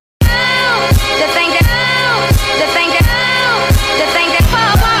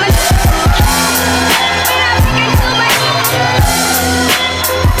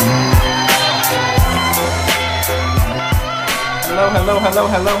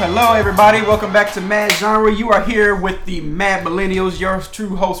Hello, everybody. Welcome back to Mad Genre. You are here with the Mad Millennials. Your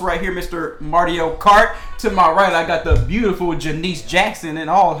true host right here, Mr. Martio Cart. To my right, I got the beautiful Janice Jackson and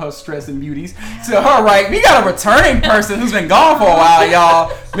all her stress and beauties. To her right, we got a returning person who's been gone for a while, y'all.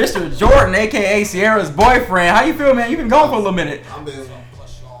 Mr. Jordan, a.k.a. Sierra's boyfriend. How you feel, man? You've been gone for a little minute. I'm busy.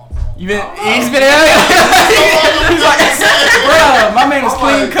 He's been He's like, bro, my man is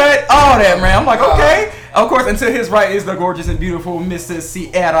clean cut, all that, man. I'm like, okay. Of course, and to his right is the gorgeous and beautiful Mrs.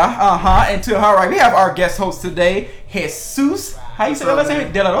 Sierra. And to her right, we have our guest host today, Jesus. How you say that last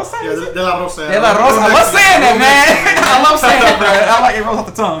name? De La Rosa? Yeah, De La Rosa. De La Rosa. I love saying that, man. I love saying that, bro. I like it rolls off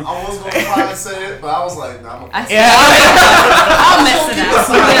the tongue. I was going to try to say it, but I was like, nah, I'm yeah. I'll mess it up.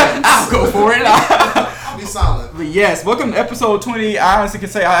 I'll go for it. I'll be silent. But yes, welcome to episode 20. I honestly can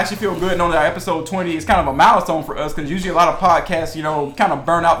say I actually feel good knowing that episode 20 is kind of a milestone for us because usually a lot of podcasts, kind of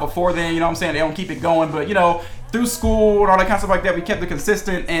burn out before then. You know what I'm saying? They don't keep it going. But, through school and all that kind of stuff like that, we kept it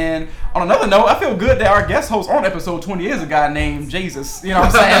consistent. And on another note, I feel good that our guest host on episode 20 is a guy named Jesus. You know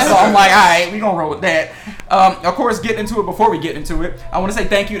what I'm saying? So I'm like, all right, we're going to roll with that. Of course, getting into it before we get into it, I want to say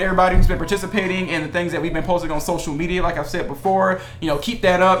thank you to everybody who's been participating in the things that we've been posting on social media. Like I've said before, keep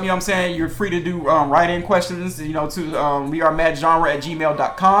that up. You know what I'm saying? You're free to do write-in questions, to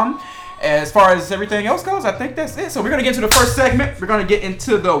wearemadgenre@gmail.com. As far as everything else goes, I think that's it. So we're going to get into the first segment. We're going to get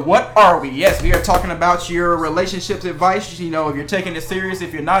into the what are we? Yes, we are talking about your relationships advice. If you're taking it serious,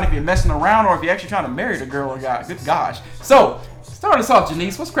 if you're not, if you're messing around, or if you're actually trying to marry the girl or guy. Good gosh. So, start us off,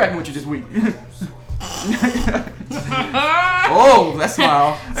 Janice. What's cracking with you this week? Oh, that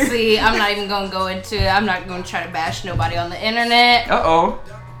smile. See, I'm not even going to go into it. I'm not going to try to bash nobody on the internet. Uh-oh.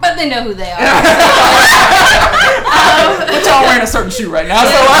 But they know who they are. But y'all wearing a certain shoe right now,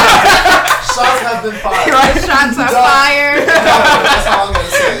 so shots have been fired. Right? Shots are fired. That's all I'm going to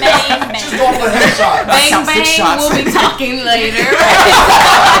say. Bang, bang. Just going for headshots. Bang, bang. We'll be talking later.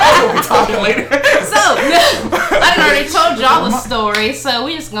 We'll be talking later. So, I done already told y'all the story, so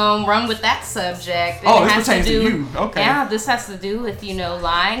we just going to run with that subject. And this pertains to you. Okay. Yeah, this has to do with,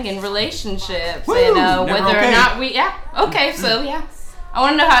 lying in relationships. Woo, and whether okay. or not so yeah. I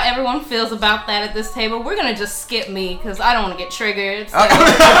want to know how everyone feels about that at this table. We're going to just skip me because I don't want to get triggered. So.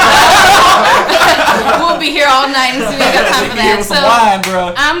 We'll be here all night and see we got time for that. So, wine,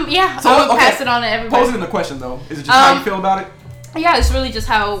 bro. I'm going to pass it on to everybody. Pose it in the question, though. Is it just how you feel about it? Yeah, it's really just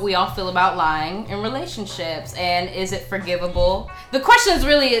how we all feel about lying in relationships. And is it forgivable? The question is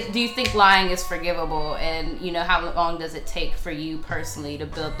really, do you think lying is forgivable? And, how long does it take for you personally to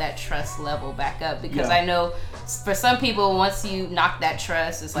build that trust level back up? Because I know for some people, once you knock that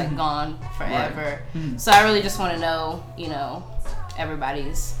trust, it's like gone forever. Right. Mm-hmm. So I really just want to know,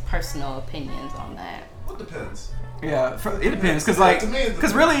 everybody's personal opinions on that. It depends. Yeah, it depends,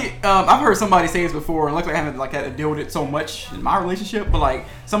 because really, I've heard somebody say this before, and luckily I haven't had to deal with it so much in my relationship, but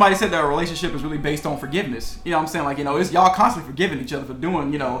somebody said that a relationship is really based on forgiveness. You know what I'm saying? It's y'all constantly forgiving each other for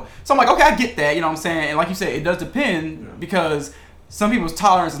doing, So I'm like, okay, I get that, you know what I'm saying? And like you said, it does depend because some people's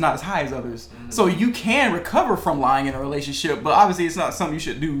tolerance is not as high as others. Mm-hmm. So you can recover from lying in a relationship, but obviously it's not something you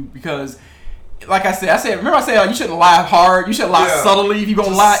should do because like I said, remember I said you shouldn't lie hard. You should lie subtly if you're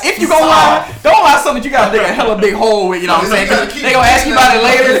going to lie. If you're going to lie, don't lie something that you got to dig a hella big hole with, you know what I'm saying? Because they going to ask you about it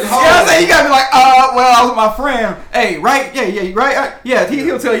later. You know what I'm saying? You got to be like, well, I was with my friend. Hey, right? Yeah, right? Yeah,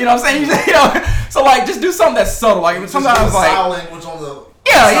 he'll tell you, you know what I'm saying? So, just do something that's subtle. Sometimes, sign language on the...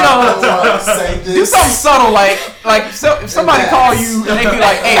 Yeah, do something subtle, if somebody call you and they be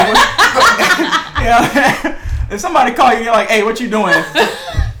like, hey, if somebody call you and you're like, hey, what you doing?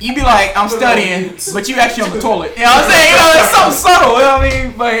 You be like, I'm studying, but you actually on the toilet. You know what I'm saying? It's something subtle, you know what I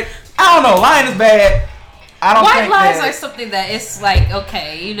mean? But I don't know, lying is bad. White lies are something that it's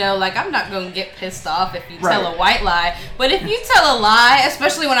okay, I'm not going to get pissed off if you tell a white lie. But if you tell a lie,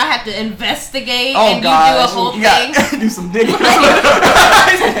 especially when I have to investigate and you do a whole thing. Do some digging. Because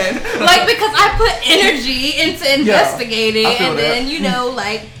I put energy into investigating and then,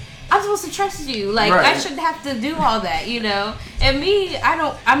 I'm supposed to trust you. I shouldn't have to do all that, And me,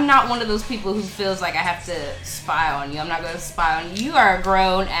 I'm not one of those people who feels like I have to spy on you. I'm not going to spy on you. You are a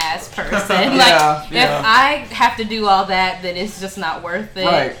grown ass person. If I have to do all that, then it's just not worth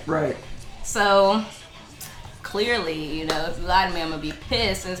it. Right. So clearly, if you lie to me, I'm going to be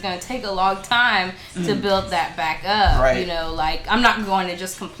pissed. And it's going to take a long time to build that back up. Right. I'm not going to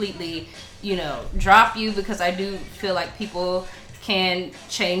just completely, drop you because I do feel like people can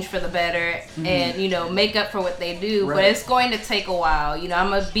change for the better and make up for what they do, but it's going to take a while. I'm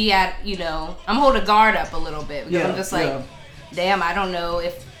gonna be I'm hold a guard up a little bit because I'm just damn, I don't know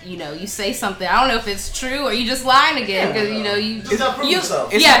if you say something. I don't know if it's true or you just lying again because you Just gotta prove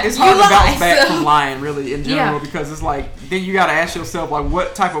yourself. It's hard to bounce back so. from lying, really, in general, because it's like then you got to ask yourself like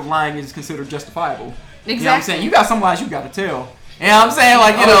what type of lying is considered justifiable. Exactly. You know what I'm saying? You got some lies you got to tell. You know what I'm saying?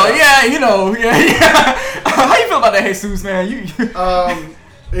 Like How you feel about that, Jesus, man?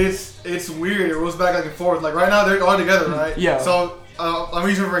 It's weird. It goes back and forth. Like right now they're all together, right? Yeah. So let me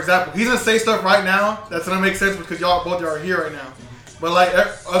use him for example. He's gonna say stuff right now that's gonna make sense because both are here right now. But like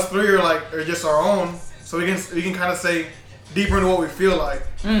us three are just our own, so we can kind of say deeper into what we feel like.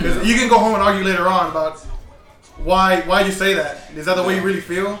 Because you can go home and argue later on about why you say that. Is that the way you really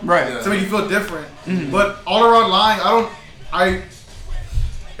feel? Right. To make you feel different. But all around lying,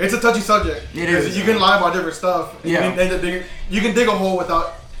 it's a touchy subject. It is. You can lie about different stuff. Yeah. You can dig a hole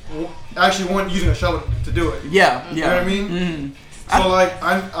without actually using a shovel to do it. Yeah. You know what I mean? So like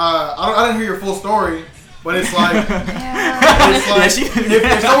I didn't hear your full story, but it's like if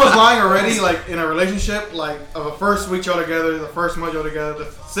someone's lying already, like in a relationship, like of the first week y'all together, the first month y'all together, the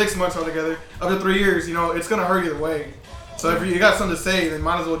 6 months y'all together, up to 3 years, it's gonna hurt either way. So if you got something to say, then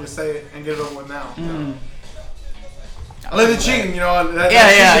might as well just say it and get it over with now. Unless it's cheating,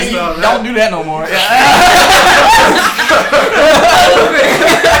 Don't do that no more.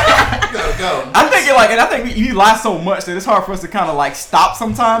 I think you lie so much that it's hard for us to kind of like stop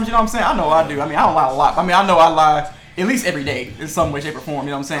sometimes. You know what I'm saying? I know I do. I mean, I don't lie a lot. I mean, I know I lie at least every day in some way, shape, or form.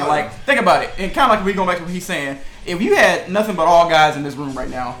 You know what I'm saying? Like, think about it. And kind of like we going back to what he's saying. If you had nothing but all guys in this room right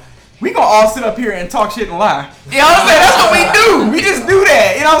now, we gonna all sit up here and talk shit and lie. You know what I'm saying? That's what we do. We just do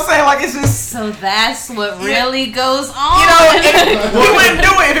that. You know what I'm saying? Like it's just. So that's what really goes on. We wouldn't do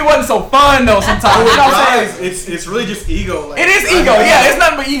it if it wasn't so fun though. Sometimes. You know what I'm saying? It's really just ego. Like, it is ego. Yeah, it's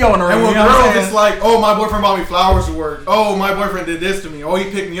nothing but ego in the room. And with girls, it's like, oh, my boyfriend bought me flowers to work. Oh, my boyfriend did this to me. Oh, he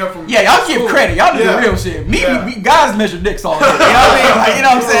picked me up from. Yeah, y'all give credit. Y'all do the real shit. We guys measure dicks all day. You know what I mean? Like, you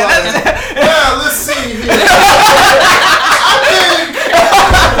know what I'm saying? Let's see here.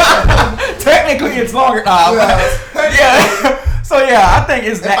 Technically, it's longer. So I think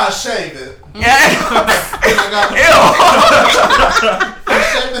it's that. If I shave it. Yeah. Shave the hair.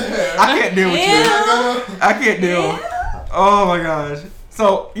 I can't deal with you. I can't deal. Oh my gosh.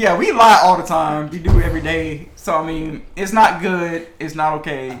 So we lie all the time. We do it every day. So I mean, it's not good. It's not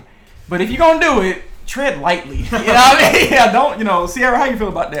okay. But if you're gonna do it, tread lightly. You know what I mean? Yeah. Don't. Sierra, how you feel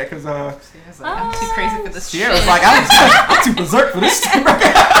about that? Because I'm too crazy for this. Sierra's like I'm too berserk for this.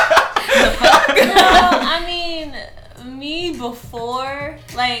 No, I mean, me before,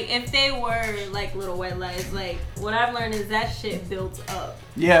 like, if they were, like, little white lies, like, what I've learned is that shit builds up.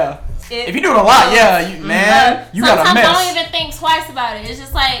 Yeah. If you do it a lot, you got a mess. Sometimes I don't even think twice about it. It's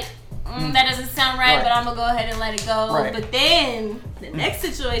just like, that doesn't sound right, but I'm going to go ahead and let it go. Right. But then, the next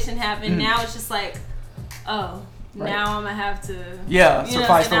situation happened. Now it's just like, now I'm going to have to,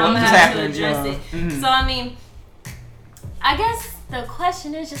 suffice for what just happened. It. So, I mean, I guess the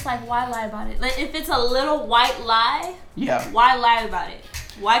question is just like, why lie about it? Like, if it's a little white lie, why lie about it?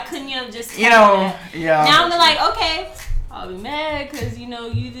 Why couldn't you have just that? Now I'm like, okay, I'll be mad because you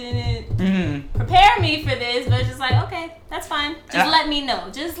didn't prepare me for this, but it's just like, okay, that's fine. Just let me know.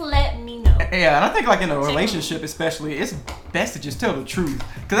 Just let me know. Yeah, and I think like in a relationship especially, it's best to just tell the truth,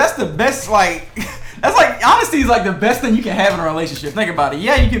 because that's the best. Like that's like honesty is like the best thing you can have in a relationship. Think about it.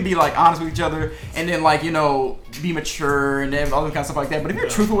 Yeah, you can be like honest with each other, and then like be mature and all that kind of stuff like that. But if you're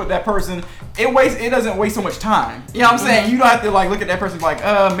truthful with that person, it doesn't waste so much time. You know what I'm saying? You don't have to like look at that person and be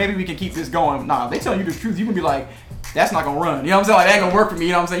like, maybe we can keep this going. Nah, if they tell you the truth, you can be like, that's not gonna run. You know what I'm saying? Like that ain't gonna work for me.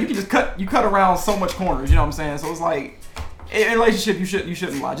 You know what I'm saying? You can just cut around so much corners. You know what I'm saying? So it's like in a relationship, you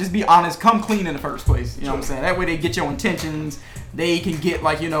shouldn't lie. Just be honest. Come clean in the first place. You know what I'm saying? That way they get your intentions. They can get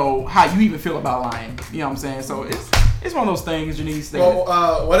like how you even feel about lying. You know what I'm saying? So it's one of those things, Janice.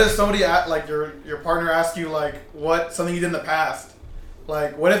 Well, what if somebody like your partner asks you like something you did in the past?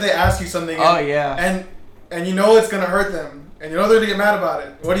 Like what if they ask you something? And it's gonna hurt them. And they're gonna get mad about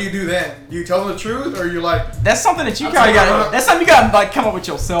it. What do you do then? Do you tell them the truth, or you like? That's something that you kind of got. That's something you gotta like come up with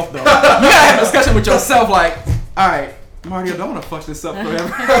yourself though. You gotta have a discussion with yourself. Like, all right, Mario, do I want to fuck this up forever?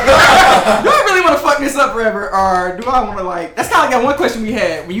 Do I really want to fuck this up forever, or do I want to like? That's kind of like that one question we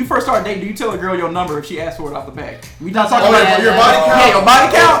had when you first started dating. Do you tell a girl your number if she asks for it off the back? We not talking about your body count. Yeah, your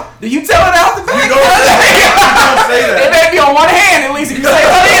body count. Do you tell it off the back? You don't say that. It may be on one hand at least if you say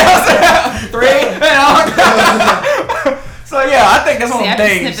something else. 3. So I think that's one of the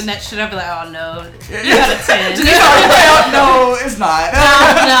things. Sniffing that shit up like, oh no, you got a 10. No, it's not.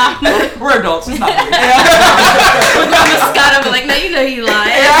 No. We're adults. It's not. We're going to Scott and be like, no, you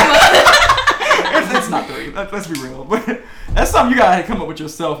lie. It's not 3. Let's be real. But that's something you gotta come up with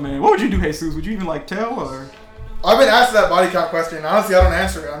yourself, man. What would you do, Jesus? Would you even like tell or? I've been asked that body count question. Honestly, I don't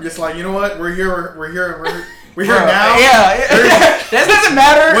answer it. I'm just like, you know what? We're here. We're here now. Yeah. That doesn't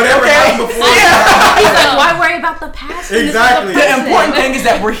matter. Whatever happened before. He's like, why worry about the past? Exactly. The important thing is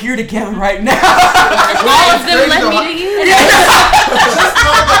that we're here together right now. All of them led me to you. Just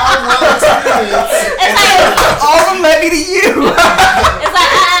know that I'm well experienced. All of them led me to you. It's like,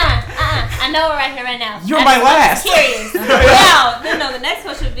 I know we're right here, right now. You're my last. I'm curious. No, the next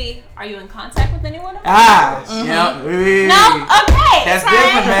question would be, are you in contact with anyone else? Yeah. No? Okay. That's right.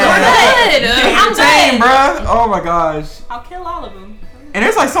 different, man. Good. I'm Dang, good. bro. Oh my gosh. I'll kill all of them. And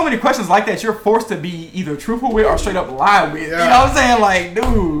there's like so many questions like that you're forced to be either truthful with or straight up lie with. Yeah. You know what I'm saying? Like,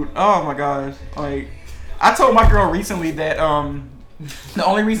 dude. Oh my gosh. Like, I told my girl recently that the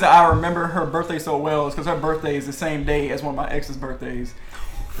only reason I remember her birthday so well is because her birthday is the same day as one of my ex's birthdays.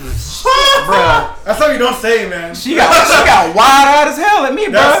 Bruh. That's something you don't say, man. She got wide-eyed as hell at me,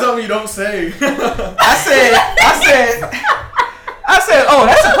 bro. That's something you don't say. I said, oh,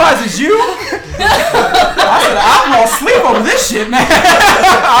 that surprises you? I said, I'm gonna sleep over this shit, man.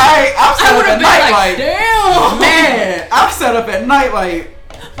 Alright, I'm set up at night like, damn. Man, I'm set up at night like,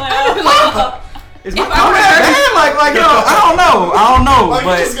 is my comment bad? Like, yo, I don't know. Like,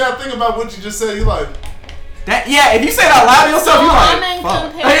 but you just gotta think about what you just said. You're like, that, yeah, if you say it out loud to yourself, you're like, fuck.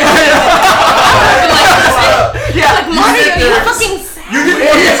 Like, Mario, you fucking sad. You just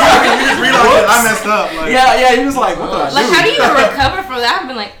realize I messed up. Like, yeah, you just like, what the Like, how do you even recover from that? I've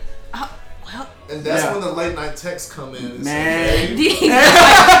been like, and that's when the late night texts come in. Man. I think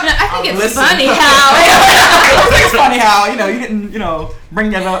it's funny how. I think it's funny how, you didn't, bring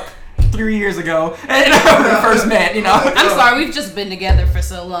that up 3 years ago when we first met, I'm sorry, we've just been together for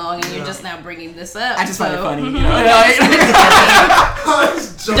so long, and you're just now bringing this up. I just find it funny, Dot.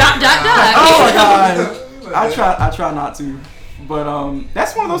 Oh my god. I try not to, but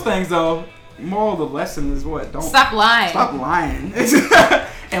that's one of those things though. Moral of the lesson is what? Don't stop lying. Stop lying.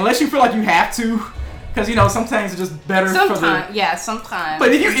 Unless you feel like you have to, because sometimes it's just better. Sometimes.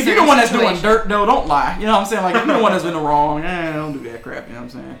 But if you're the one that's doing dirt, though, don't lie. You know what I'm saying? Like if you're the one that's been wrong, don't do that crap. You know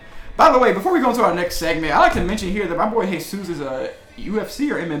what I'm saying? By the way, before we go into our next segment, I like to mention here that my boy Jesus is a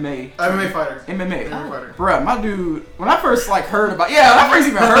UFC or MMA? MMA fighter. MMA fighter. Bruh, my dude, when I first heard about, when I first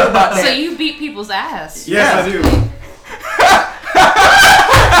even heard about that. So you beat people's ass? Yes, I do.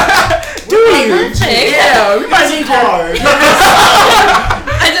 Do you? Yeah, we might need card.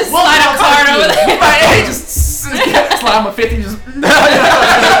 I just slide a card over there. Just slide my 50. Just.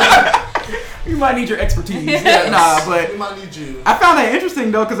 You might need your expertise. Yeah, but we might need you. I found that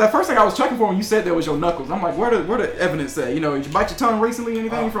interesting though, because the first thing I was checking for when you said that was your knuckles. I'm like, where the evidence say? Did you bite your tongue recently?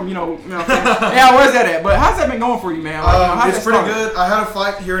 Anything from yeah, where's that at? But how's that been going for you, man? It's pretty good. I had a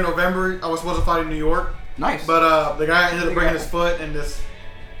fight here in November. I was supposed to fight in New York. Nice. But the guy ended up breaking his foot and just.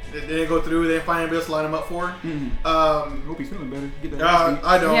 It didn't go through. They didn't find anybody else to line him up for. Hope he's feeling better. Get that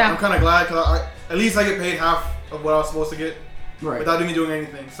I don't. Yeah. I'm kind of glad because at least I get paid half of what I was supposed to get without me doing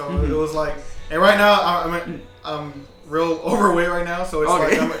anything. So it was like, and right now I'm real overweight right now. So it's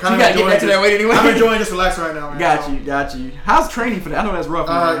like I'm kind of enjoying. Get back to that weight anyway. I'm enjoying just relaxing right now. Man. Got you. How's training for that? I know that's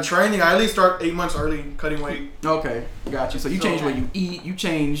rough. Training, I at least start 8 months early cutting weight. Okay, got you. So you change what you eat. You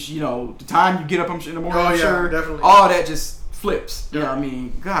change, the time you get up in the morning. Oh yeah, definitely. All that just flips. You know what I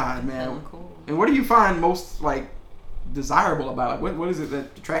mean? God, man. Cool. And what do you find most desirable about it? What is it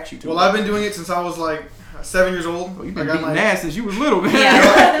that attracts you to it? Well, I've been doing it since I was 7 years old. You've been beating ass since you was little, man.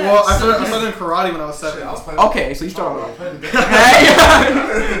 Yeah. Well, I started in karate when I was 7. Okay, so you started off.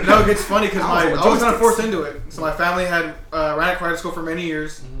 No, it's funny because I was kind of forced into it. So my family had ran at karate school for many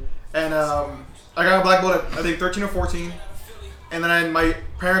years, and I got a black belt at I think 13 or 14. And then my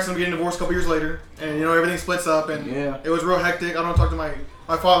parents ended up getting divorced a couple years later, and everything splits up, and it was real hectic. I don't talk to my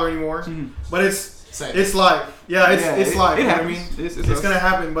father anymore, but it's life. Yeah, it's life. It you know what I happens. mean? It's gonna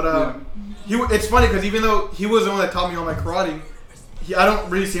happen. But it's funny because even though he was the one that taught me all my karate, I don't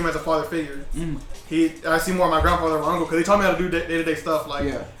really see him as a father figure. I see more of my grandfather and my uncle because they taught me how to do day-to-day stuff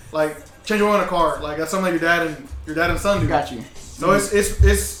like change oil in a car. Like that's something like your dad and son do. Got you. So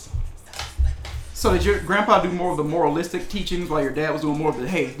it's. So did your grandpa do more of the moralistic teachings while your dad was doing more of the,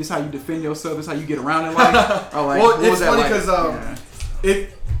 hey, this is how you defend yourself, this is how you get around in life? Well, it's funny because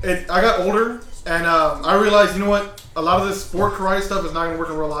I got older and I realized, a lot of this sport karate stuff is not going to work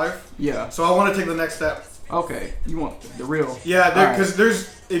in real life. Yeah. So I want to take the next step. Okay. You want the real. Yeah, because a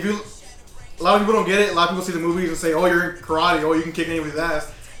lot of people don't get it. A lot of people see the movies and say, oh, you're in karate, oh, you can kick anybody's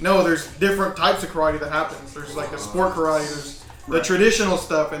ass. No, there's different types of karate that happens. There's the sport karate, there's the traditional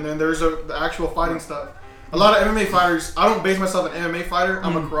stuff, and then there's the actual fighting stuff. A lot of MMA fighters, I don't base myself an MMA fighter,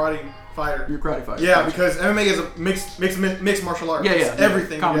 I'm a karate fighter. You're a karate fighter. Yeah, because MMA is a mixed martial arts. Yeah, It's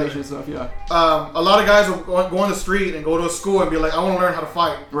everything. Combination stuff. Yeah. A lot of guys will go on the street and go to a school and be like, I want to learn how to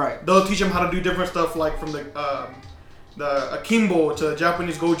fight. Right. They'll teach them how to do different stuff, like from the akimbo to the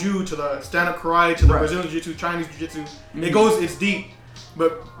Japanese goju to the stand-up karate to the Brazilian jiu-jitsu, Chinese jiu-jitsu. It's deep.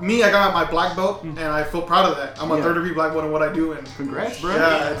 But me, I got my black belt, and I feel proud of that. I'm a third degree black belt in what I do, and congrats, bro.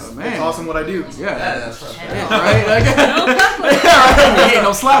 Yeah, it's awesome what I do. Yeah, that's right. Like, ain't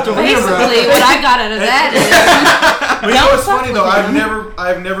no slouch over here, bro. Basically, what I got out of that But you know what's funny though?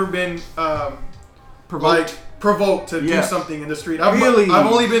 I've never been provoked to do something in the street. I've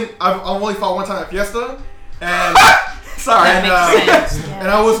only fought one time at Fiesta, and. Sorry. And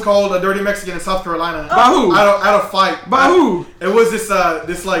I was called a dirty Mexican in South Carolina. By who? At a fight. By who? It was this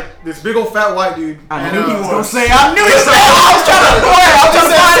big old fat white dude. I knew he was gonna say. I knew he was saying. I was trying to find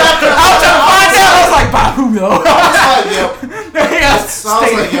out. I was like, by who though?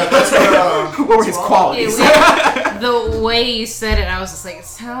 What were his qualities? The way you said it, I was just like, it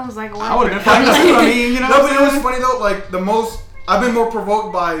sounds like a white I would have been funny too. I mean, you know. No, but it was funny though. Like I've been more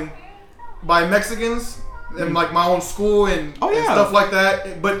provoked by Mexicans. And like my own school and stuff like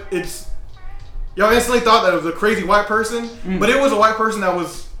that, but y'all instantly thought that it was a crazy white person, but it was a white person that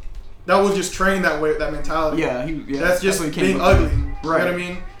was just trained that way, that mentality. That's just being ugly. Right. You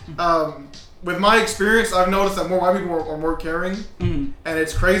know what I mean? With my experience, I've noticed that more white people are more caring, and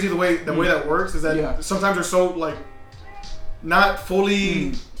it's crazy the way that works. Is that sometimes they're so like not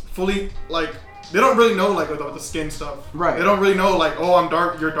fully like. They don't really know like the skin stuff. Right. They don't really know like, oh, I'm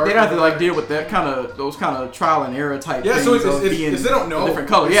dark, you're dark. They don't have to like deal with that those kind of trial and error type things. So it's they don't know. Different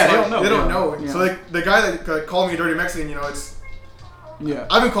colors. Yeah, like, they don't know. They don't know. Yeah. So like the guy that called me a dirty Mexican, you know,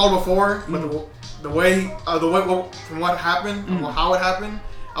 I've been called before, but the way from what happened, how it happened,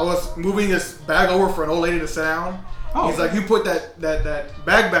 I was moving this bag over for an old lady to sit down. Oh. He's like, you put that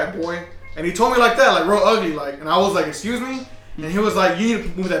bag back, boy, and he told me like that, like real ugly, like, and I was like, excuse me. And he was like, you need to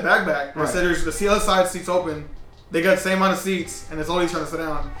move that bag back. Right. I said, there's the other side seats open. They got the same amount of seats, and it's only trying to sit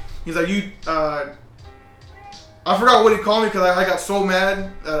down. He's like, I forgot what he called me because I got so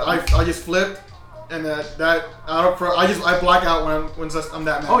mad that I just flipped, and I black out when I'm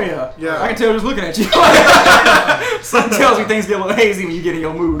that mad. Oh yeah. I can tell just looking at you. Something tells me things get a little hazy when you get in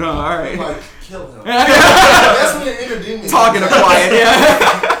your mood, huh? All right. Like, kill him. That's when the inner demon. Talking to quiet,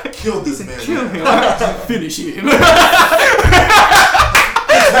 yeah. Kill this man. Kill him. Finish him.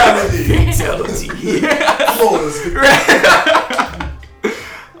 Fatality.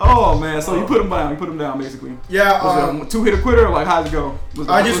 Oh man, so you put him down basically. Yeah. Was it a two-hitter quitter or like how'd it go?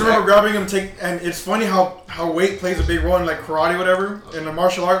 I just remember grabbing him, and it's funny how weight plays a big role in like karate, whatever, in the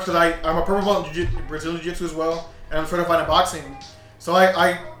martial arts. Because I'm a purple belt in Brazilian jiu-jitsu as well, and I'm certified in boxing. So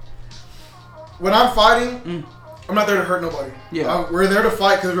when I'm fighting, I'm not there to hurt nobody. Yeah, we're there to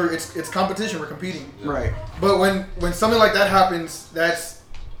fight because it's competition. We're competing. Right. But when something like that happens,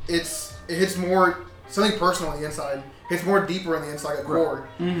 it hits more something personal on the inside. It's more deeper on the inside, like a core.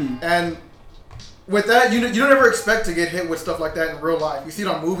 Mm-hmm. And with that, you don't ever expect to get hit with stuff like that in real life. You see it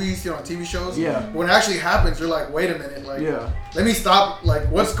on movies, you see it on TV shows. Yeah. When it actually happens, you're like, wait a minute, like, let me stop. Like,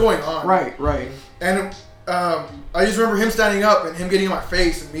 what's going on? Right. And I just remember him standing up and him getting in my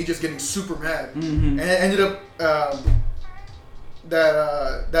face and me just getting super mad. Mm-hmm. And it ended up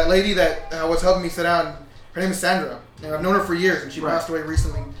that lady that was helping me sit down. Her name is Sandra, and I've known her for years, and she passed away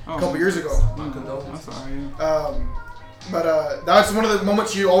recently a couple years ago. I'm sorry. But that's one of the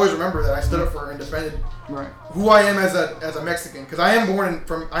moments you always remember that I stood up for and defended who I am as a Mexican, because I am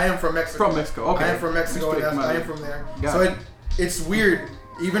from Mexico. From Mexico, okay. I am from Mexico, and I am from there. So it's weird,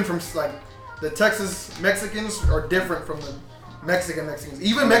 even from like the Texas Mexicans are different from the Mexicans.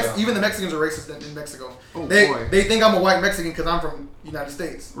 Even the Mexicans are racist in Mexico. Oh, they think I'm a white Mexican because I'm from the United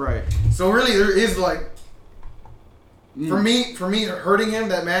States. Right. So really, there is like. For me hurting him,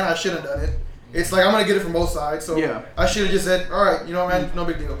 that man, I shouldn't have done it. It's like I'm gonna get it from both sides. So I should have just said, all right, you know, man, no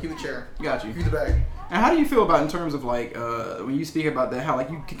big deal. Keep the chair. Got you. Keep the bag. And how do you feel about in terms of like when you speak about that, how like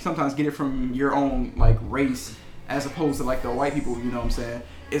you can sometimes get it from your own like race as opposed to like the white people? You know what I'm saying?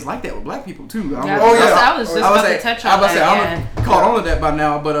 It's like that with black people too. I was just about to touch on that. I don't caught on to that by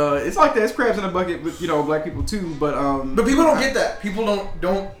now, but it's like that. It's crabs in a bucket with black people too. But people don't get that. People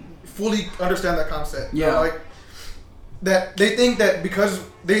don't fully understand that concept. Yeah. Like. That they think that because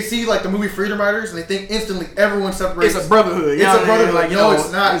they see like the movie Freedom Riders and they think instantly everyone separates. It's a brotherhood. It's a brotherhood. Like, no,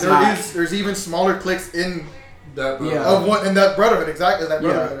 it's not. There's even smaller cliques in that brotherhood. In that brotherhood, exactly that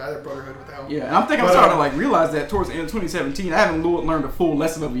brotherhood. That brotherhood. What the hell? Yeah, and I'm starting to like realize that towards the end of 2017. I haven't learned a full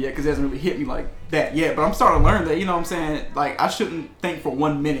lesson of it yet because it hasn't really hit me like that yet. But I'm starting to learn that, you know what I'm saying? Like I shouldn't think for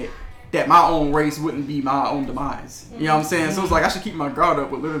 1 minute that my own race wouldn't be my own demise. You know what I'm saying? So it's like I should keep my guard up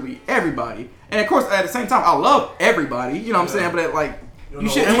with literally everybody. And of course, at the same time, I love everybody. You know what I'm saying? But like, you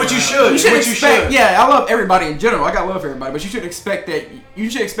should, and what you should, yeah, I love everybody in general. I got love for everybody, but you should expect that. You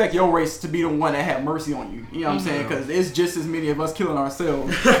should expect your race to be the one that have mercy on you. You know what I'm saying? Because it's just as many of us killing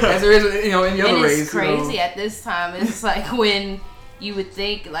ourselves as there is, any other race. It's crazy at this time. It's like when you would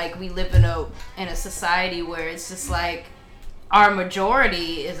think like we live in a society where it's just like our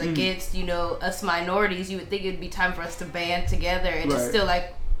majority is against us minorities. You would think it'd be time for us to band together, and it's still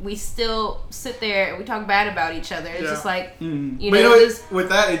like. We still sit there and we talk bad about each other. It's just like, with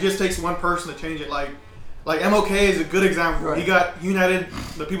that, it just takes one person to change it. Like MLK is a good example. Right. He got united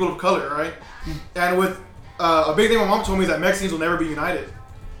the people of color, right? And with a big thing my mom told me is that Mexicans will never be united.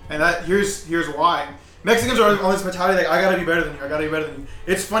 And that here's why. Mexicans are on this mentality like, I gotta be better than you. I gotta be better than you.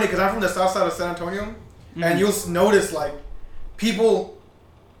 It's funny because I'm from the south side of San Antonio, and you'll notice like people,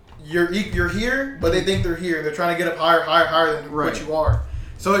 you're here, but they think they're here. They're trying to get up higher than what you are.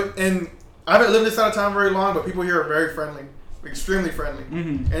 So, and I haven't lived this side of town very long, but people here are very friendly, extremely friendly.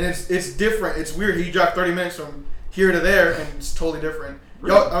 And it's different. It's weird. You drive 30 minutes from here to there, and it's totally different.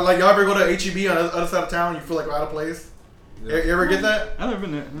 Y'all ever go to H-E-B on the other side of town, you feel like we're out of place? Yeah. You ever get that? I've never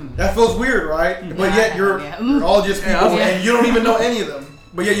been there. That feels weird, right? But yet you're all just people, and you don't even know any of them.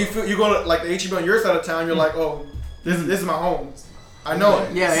 But yet you go to like the H-E-B on your side of town, you're like, oh, this is my home. I know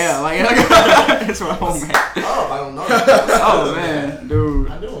it. Yeah, like it's my home, man. Oh, I don't know. Oh man, dude.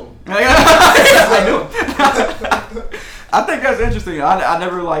 I knew him. I knew him. I think that's interesting. I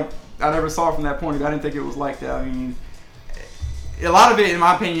never saw it from that point of view. I didn't think it was like that. I mean, a lot of it, in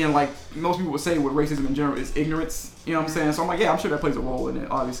my opinion, like most people would say with racism in general, is ignorance. You know what I'm saying? So I'm like, yeah, I'm sure that plays a role in it,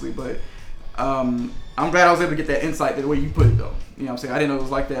 obviously. But I'm glad I was able to get that insight the way you put it, though. You know what I'm saying? I didn't know it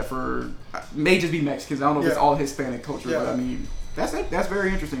was like that for, may just be Mexicans. I don't know if it's all Hispanic culture, but I mean, that's it. That's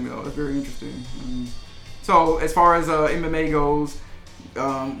very interesting, though. That's very interesting. So as far as MMA goes,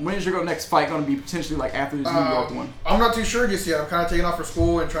 when is your next fight going to be potentially like after this New York one? I'm not too sure just yet. I'm kind of taking off for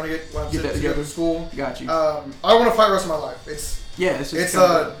school and trying to get that together for school. Got you. I want to fight the rest of my life. It's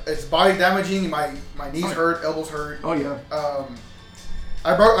body damaging. My knees hurt, elbows hurt. Oh yeah.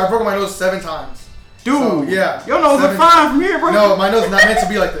 I broke my nose 7 times. Dude, so, yeah. Your nose look fine from here, bro. No, my nose is not meant to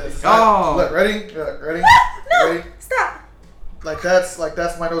be like this. Look, ready? Ready? Stop. Like that's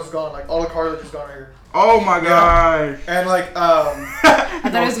my nose is gone. Like all the cartilage is gone right here. Oh my god. And like I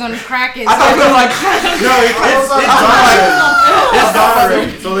thought it was gonna crack it. I thought it was like it's gone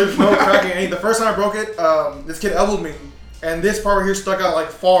already. So there's no cracking. The first time I broke it, this kid elbowed me, and this part here stuck out like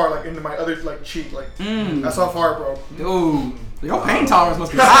far, like into my other like cheek. Like that's how far it broke. Dude. Your pain tolerance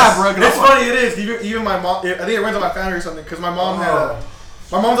must be high, bro. It's funny, it is. Even my mom, I think it runs on my family or something, because my mom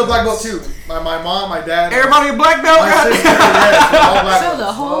my mom's a black belt too. My mom, my dad. Everybody a black belt? My sister, all black belts. So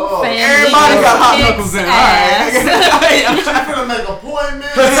the whole family. Everybody got hot knuckles in it. I'm gonna make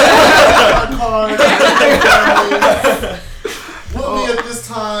appointments. We'll be at this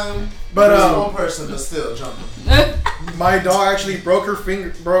time. But there's one person that's still jumping. My dog actually broke her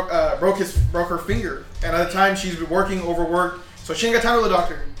finger. Broke her finger, and at the time she's been overworked, so she ain't got time to go to the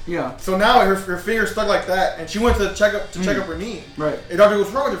doctor. Yeah. So now her finger stuck like that, and she went to check up her knee. Right. And the doctor goes,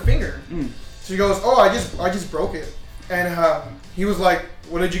 "What's wrong with your finger?" She goes, "Oh, I just broke it." And he was like,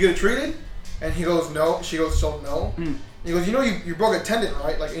 "Well, did you get it treated?" And he goes, "No." She goes, "So no." He goes, you broke a tendon,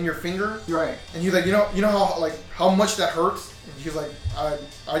 right? Like in your finger. Right. And he's like, you know how much that hurts. And she's like, I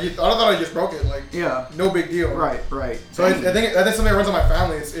thought I just broke it. Like, no big deal. Right. So I think something that runs on my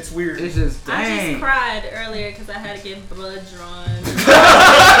family. It's weird. It's just dang. I just cried earlier because I had to get blood drawn.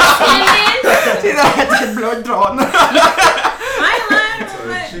 I had to get blood drawn.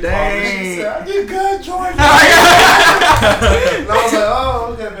 Dang. I did good, George. And I was like,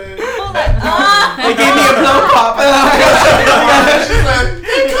 oh, okay, baby. They gave me a blow pop. She's like,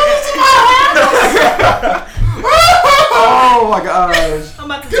 it comes to my head. Oh my gosh. I'm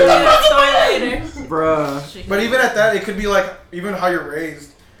about to tell you that story later. Bruh. But even at that, it could be like even how you're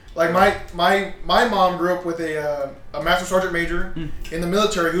raised. Like my mom grew up with a master sergeant major in the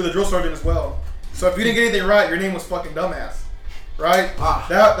military who was a drill sergeant as well. So if you didn't get anything right, your name was fucking dumbass. Right?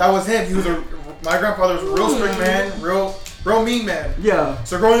 That was him. He was my grandfather was a real strict man, real mean man. Yeah.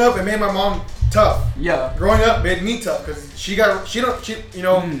 So growing up, it made my mom tough. Yeah. Growing up made me tough because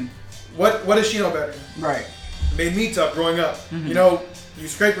what does she know better? Right. Made me tough growing up. You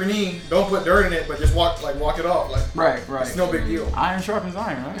scrape your knee, don't put dirt in it, but just walk it off. Like right. It's no big deal. Iron sharpens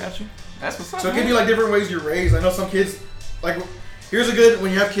iron. I got you. That's what's up. So it can be like different ways you're raised. I know some kids like. Here's a good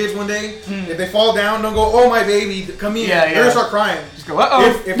when you have kids one day. If they fall down, don't go, "Oh my baby, come in." They're gonna start crying. Just go,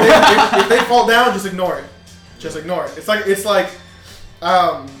 "Uh-oh." If they fall down, just ignore it. Just ignore it. It's like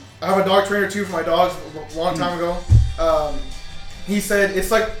I have a dog trainer too for my dogs a long time ago. He said it's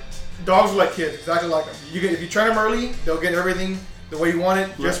like dogs are like kids, exactly like them. If you train them early, they'll get everything the way you want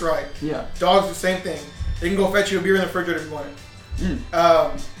it, just right. Yeah. Dogs the same thing. They can go fetch you a beer in the refrigerator if you want it.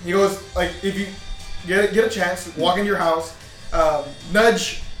 He goes like if you get a chance, walk into your house,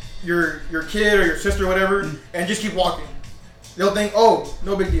 nudge your kid or your sister or whatever, and just keep walking. They'll think, oh,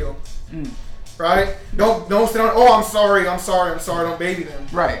 no big deal. Right? Don't sit down. Oh, I'm sorry. Don't baby them.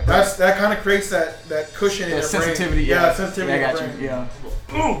 Right. That kind of creates that cushion in their sensitivity. brain. Yeah, that sensitivity. Yeah, I got in their you. brain.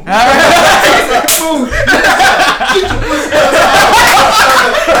 Yeah. Ooh.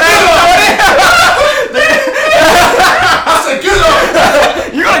 I said, get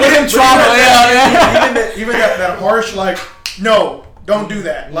up. You're gonna get him trauma. Yeah. Even that harsh like, no, don't do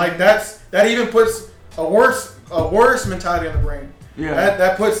that. Like that even puts a worse mentality in the brain. Yeah.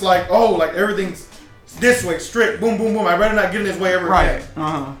 That puts like, oh, like everything's this way, strict, boom, boom, boom. I'd rather not get in this way ever again.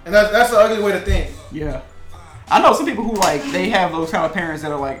 And that's an ugly way to think. Yeah. I know some people who like they have those kind of parents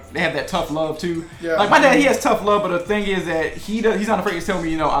that are like they have that tough love too. Yeah. Like my dad, he has tough love, but the thing is that he's not afraid to tell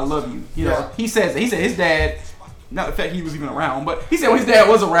me, I love you. You know, he says that. He said his dad, not the fact he was even around, but he said when his dad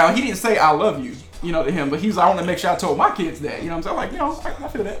was around, he didn't say I love you, to him, but he was like, I want to make sure I told my kids that. I'm saying? Like, I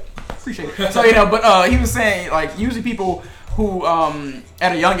feel that. Appreciate it. So but he was saying like usually people who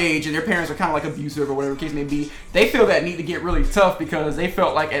at a young age and their parents are kind of like abusive or whatever the case may be, they feel that need to get really tough because they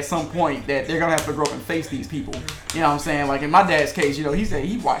felt like at some point that they're gonna have to grow up and face these people. You know what I'm saying? Like in my dad's case, he said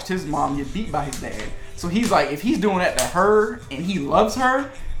he watched his mom get beat by his dad. So he's like, if he's doing that to her and he loves her,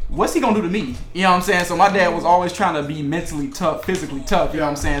 what's he gonna do to me? You know what I'm saying? So my dad was always trying to be mentally tough, physically tough. You know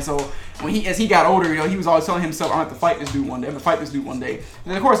what I'm saying? So as he got older, he was always telling himself, I'm gonna have to fight this dude one day. I'm gonna fight this dude one day. And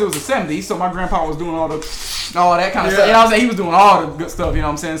then of course it was the 70s, so my grandpa was doing all that kind of stuff. You know what I'm saying? He was doing all the good stuff. You know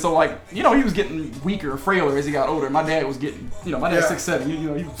what I'm saying? So like, he was getting weaker, frailer as he got older. My dad was getting, my dad's 6'7". He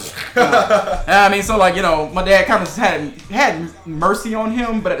was, I mean, so like, my dad kind of had mercy on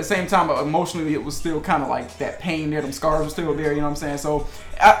him, but at the same time, emotionally, it was still kind of like that pain there. Them scars were still there. You know what I'm saying? So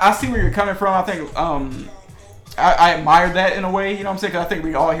I see where you're coming from. I think I admire that in a way, you know what I'm saying? Because I think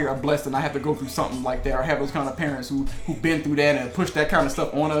we all here are blessed and I have to go through something like that or have those kind of parents who've been through that and push that kind of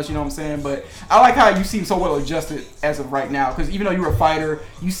stuff on us, you know what I'm saying? But I like how you seem so well adjusted as of right now because even though you were a fighter,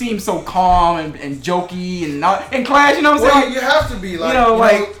 you seem so calm and jokey and not in class, you know what I'm saying? Well, you have to be like,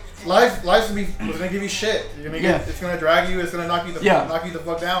 life's gonna give you shit. It's gonna drag you. It's gonna knock you the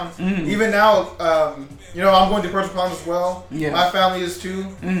fuck down. Mm-hmm. Even now, I'm going through personal problems as well. Yeah. My family is too.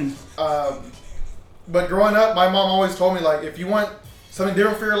 Mm-hmm. But growing up, my mom always told me like, if you want something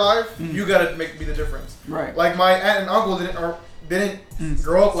different for your life, you gotta be the difference. Right. Like my aunt and uncle didn't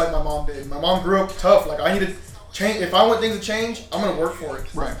grow up like my mom did. My mom grew up tough. Like I need to change. If I want things to change, I'm gonna work for it.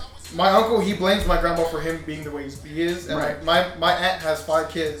 Right. My uncle, he blames my grandma for him being the way he is, and right. my aunt has 5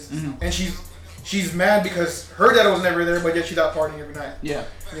 kids, and she's mad because her dad was never there, but yet she's out partying every night. Yeah.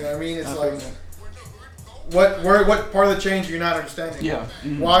 You know what I mean? It's like. What part of the change are you not understanding? Yeah.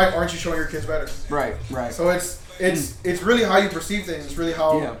 Mm-hmm. Why aren't you showing your kids better? Right. Right. So it's really how you perceive things. It's really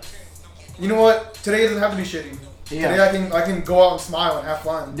how. Yeah. You know what? Today doesn't have to be shitty. Yeah. Today I can go out and smile and have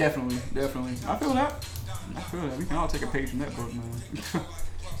fun. Definitely. I feel that. We can all take a page from that book, man.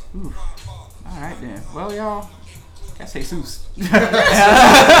 Ooh. All right then. Well, y'all. That's Jesus. You know what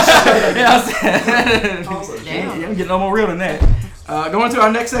I'm saying? Damn. I'm getting no more real than that. Going to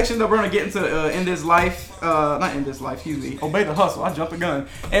our next section, though, we're going to get into not end this life, excuse me, obey the hustle. I jumped the gun.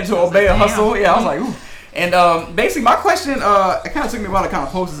 And to obey a hustle, yeah, I was like, ooh. And basically, my question, it kind of took me a while to kind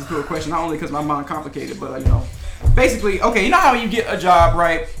of pose this into a question, not only because my mind complicated, but, basically, okay, you know how you get a job,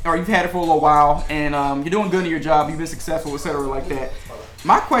 right, or you've had it for a little while, and you're doing good in your job, you've been successful, etc., like that.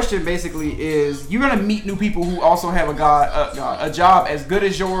 My question basically is, you're going to meet new people who also have a job as good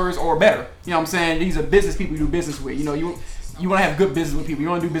as yours or better. You know what I'm saying? These are business people you do business with. You want to have good business with people. You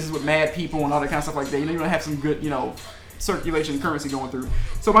want to do business with mad people and all that kind of stuff like that. You want to have some good, circulation currency going through.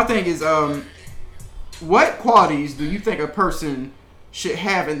 So my thing is, what qualities do you think a person should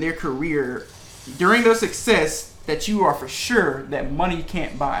have in their career during their success that you are for sure that money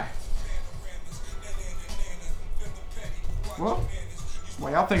can't buy? Well,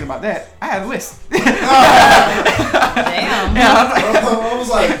 while y'all thinking about that, I had a list. Damn. Yeah, I was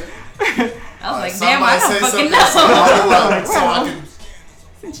like, damn, I don't fucking know. So I can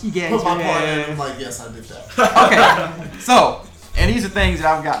since you put my part in, I'm like, yes, I did that. Okay, so, and these are things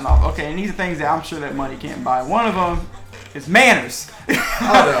that I've gotten off. Okay, and these are things that I'm sure that money can't buy. One of them is manners. Oh,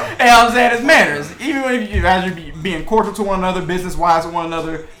 yeah. You know what I'm saying? It's manners. Even if you guys are being cordial to one another, business-wise with one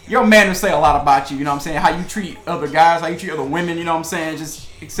another, your manners say a lot about you. You know what I'm saying? How you treat other guys, how you treat other women, you know what I'm saying? Just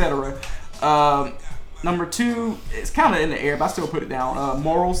etc. Number 2, it's kind of in the air, but I still put it down.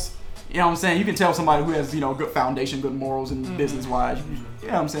 Morals. You know what I'm saying? You can tell somebody who has, good foundation, good morals, and business-wise. You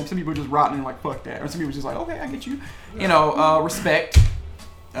know what I'm saying? Some people are just rotten and like, fuck that. Or some people are just like, okay, I get you. Respect.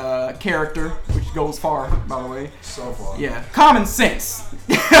 Character, which goes far, by the way. So far. Yeah. Common sense.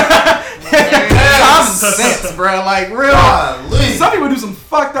 Common sense, bro. Like, real. Some people do some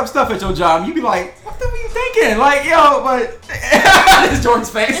fucked up stuff at your job. You be like, what the fuck are you thinking? Like, but this is Jordan's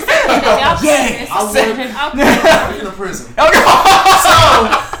face. I work in a prison.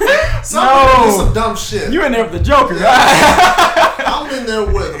 So people do some dumb shit. You in there with the Joker. I'm in there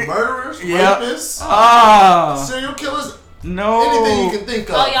with murderers, rapists, serial killers. No. Anything you can think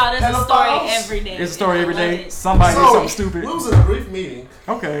of. Oh, y'all, there's a story every day. It's a story every day. Somebody did something stupid. We was in a brief meeting.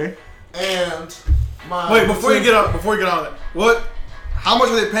 Okay. And Wait, before you get on that, how much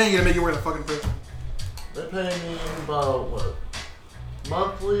are they paying you to make you work in a fucking prison? They're paying me about what?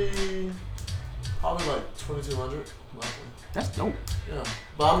 Monthly, probably like $2,200 monthly. That's dope. Yeah.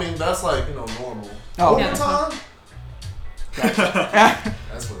 But I mean that's like, normal. Oh. Overtime?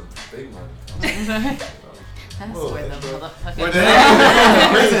 That's what big money comes. That's where the motherfucker.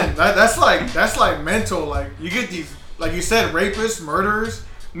 That's like mental. Like you get these, like you said, rapists, murderers.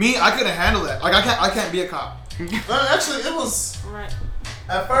 Me, I couldn't handle that. Like I can't be a cop. Actually, it was Right.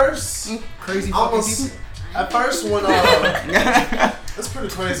 at first Crazy fucking people. At first when it's pretty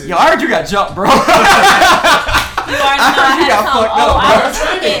crazy. Yo, I heard you got jumped, bro. You already know I got fucked up, I bro. was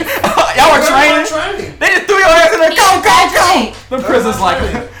training. Y'all were training? They just threw your ass in there. Go. The prison's like.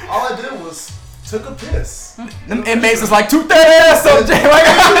 All I did was took a piss. Them inmates was like, toot that ass up, Jay.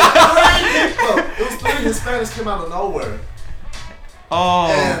 Look, it was 3 Hispanics came out of nowhere. Oh.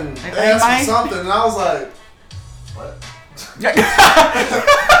 And they asked me something, and I was like, what? You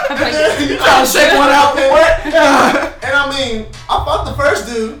trying to shake one out? What? And I mean, I fought the first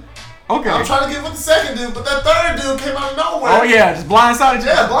dude. Okay. I'm trying to get with the second dude, but that third dude came out of nowhere. Oh yeah, just blindsided you.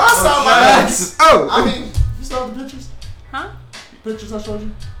 Yeah, blindsided my ass. Oh. I mean, you saw the pictures? Huh? Pictures I showed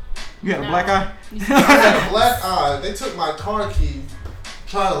you? You had a black eye? I had a black eye. They took my car key,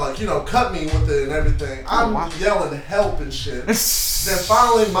 trying to cut me with it and everything. I'm yelling help and shit. Then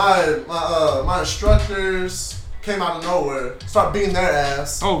finally my instructors came out of nowhere, started beating their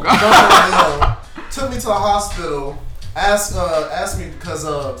ass. Oh god. Took me to the hospital. Asked me because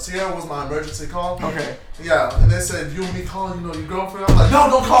Sierra was my emergency call. Okay. Yeah, and they said, you and me calling, your girlfriend? I'm like, no,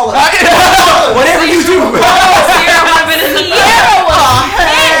 don't call her. Whatever you do. Sierra would have been in the air.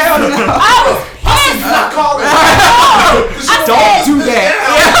 I was pissed. Not call her. Don't do that.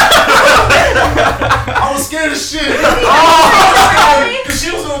 I was scared as shit. Because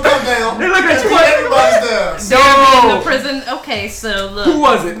she was going to come down. They look at you like everybody's there. In the prison. Okay, so look. Who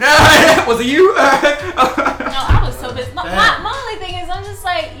was it? Was it you? No, I was so pissed. My only thing is, I'm just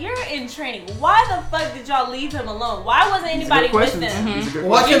like, you're in training. Why the fuck did y'all leave him alone? Why wasn't anybody with them?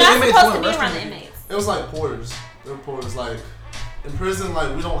 Why You're can't not the supposed to inmates be around the inmates. It was like porters. They were porters. Like, in prison,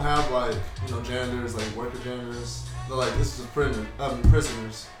 like, we don't have, like, janitors, like, worker janitors. They're like, this is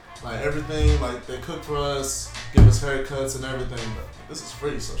prisoners. Like, everything, like, they cook for us, give us haircuts and everything. But this is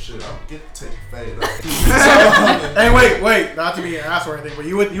free, so shit, I'll get to take the fade. Hey, wait, not to be an ass or anything, but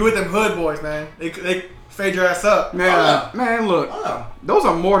you with them hood boys, man. They fade your ass up. Man, look, those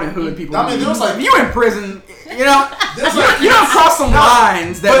are more than hood people. I mean, there was like you in prison, you don't cross some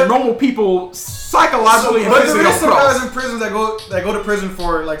lines that normal people psychologically and but physically there is don't some cross. guys in prison that go to prison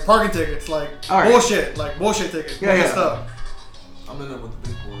for like parking tickets, like bullshit tickets, stuff. I'm in there with the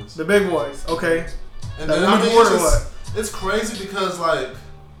big boys. The big boys, okay. And then it's crazy because like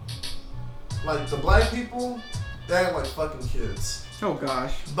the black people, they act like fucking kids. Oh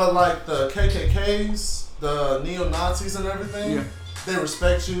gosh. But like the KKKs, the neo-Nazis and everything, they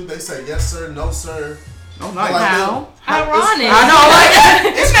respect you. They say yes sir, no sir. Oh, nice. How ironic. I know, like,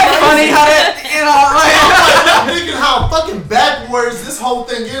 isn't that funny how that, I'm thinking how fucking backwards this whole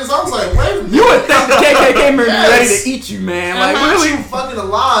thing is. I was like, wait a minute. You would think the KKK may be ready to eat you, man. Like, really? You fucking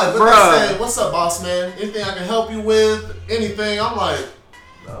alive. But they say, what's up, boss man? Anything I can help you with? Anything? I'm like,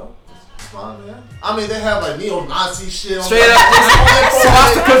 no. It's fine, man. I mean, they have like neo-Nazi shit on straight up.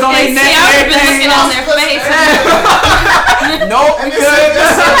 Swastikas on their neck and everything. On their face. Nope. And they said,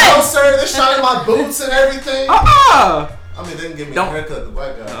 no sir, they're shining my boots and everything. I mean, they didn't give me a haircut, the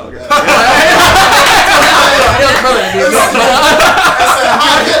black guy. Okay. I said,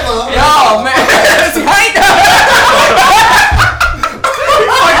 hi, Hitler. Yo, man.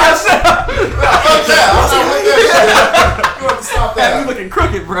 You have to stop that. You looking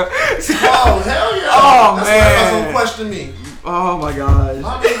crooked, bro. Oh, hell yeah. Oh, that's man. That's gonna question me. Oh, my gosh. I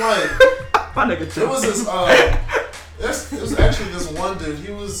mean, like, my nigga it was this, it was actually this one dude.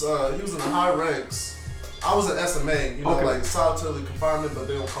 He was in the high ranks, I was an SMA, you know, like solitary confinement, but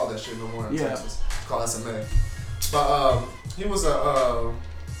they don't call that shit no more in Texas. It's called SMA. But he was a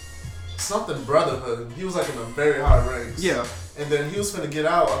something brotherhood. He was like in a very high ranks. Yeah. And then he was finna get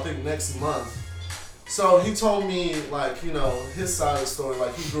out, I think next month. So he told me, like, you know, his side of the story.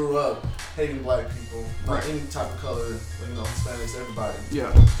 Like, he grew up hating black people, like any type of color, you know, Hispanics, everybody.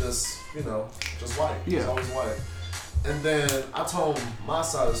 Yeah. Just, you know, just white. Yeah. He's always white. And then I told him my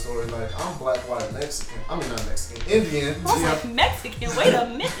side of the story, like, I'm black, white, Mexican. I mean, not Mexican, Indian. I was like, Mexican? Wait a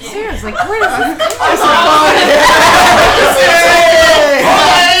minute. Seriously, where does this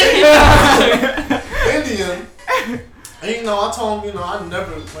Indian. And, you know, I told him, you know, I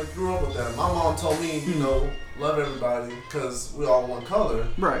never, like, grew up with that. My mom told me, you know, love everybody because we all one color.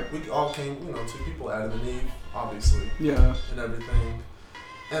 Right. We all came, you know, two people, Adam and Eve, obviously. Yeah. And everything.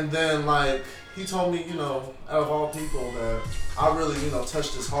 And then, like, he told me, you know, out of all people that I really, you know,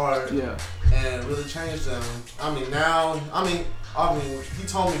 touched his heart. Yeah. And really changed him. I mean, he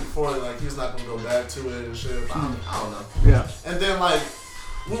told me before, like, he's not going to go back to it and shit. But I don't know. Yeah. And then, like,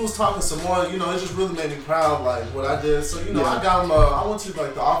 we was talking some more, you know, it just really made me proud, like, what I did. So, you know, I got him, I went to,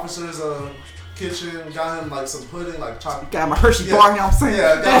 like, the officer's kitchen, got him, like, some pudding, like, chocolate. Got him a Hershey bar, you know what I'm saying?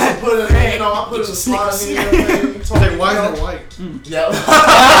 Yeah, got some pudding, and, you know, I put it in the slide here and everything. Like, why is it white? Yeah.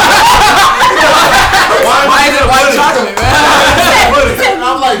 Why is it white chocolate, man? And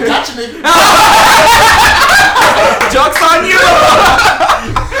I'm like, gotcha, nigga. Joke's on you!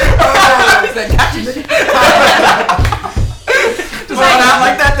 He said, gotcha, nigga. Just like, out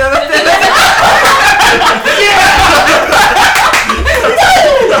like that the other day.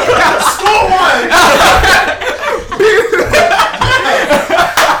 School one!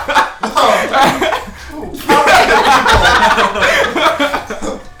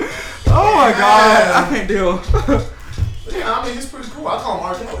 Oh my god, I can't deal. Yeah, I mean, he's pretty cool. I call him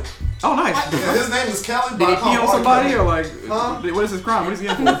R. Kelly. Oh, nice. Yeah, his name is Kelly, Did but he I call pee him on R. somebody Kelly. or like, Huh? what is his crime? What is he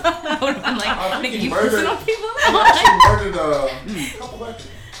in for? I'm like, nigga, you pissing on people? He actually murdered a couple black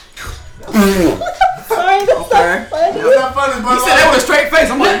people. Sorry, that's Okay. not funny. It's not funny, but He said that with a straight face.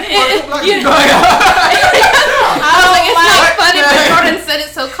 I'm like, I you was like, it's not funny, but Jordan said it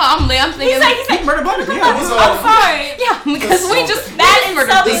so calmly. I'm thinking, he murdered black people. Yeah. I'm sorry. yeah, because we just That in murdered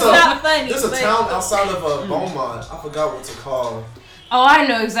itself is people. not funny. there's a but- town outside of Beaumont. I forgot what's it called. Oh, I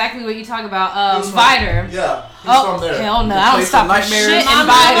know exactly what you're talking about. He's from- Vider. Yeah, he's Oh, from there. hell no. I don't place stop of for nightmares. shit in My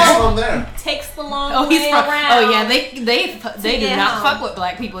Vider. He's mama- from there. Takes the long Oh, he's way from. around. Oh yeah, they do get not home. fuck with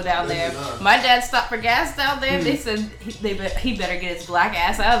black people down They there. do not. My dad stopped for gas down there. They said he better get his black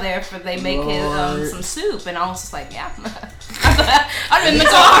ass out of there for they make Lord. his some soup. And I was just like, yeah. I've been And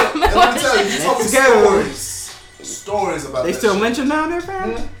mental. let me tell you, he told me Let's go. stories about They that still shit. lynching down there,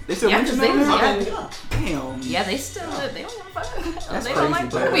 fam? They still Yeah, lynching 'cause they down was- there? I mean, yeah. Damn. Yeah, they still they don't give a fuck. That's They don't crazy, like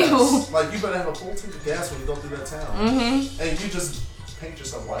bro. black people. Like, you better have a full tank of gas when you go through that town. Mm-hmm. And you just paint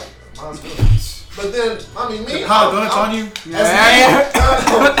yourself white. Mine's good. But then, I mean, me. How donuts on you?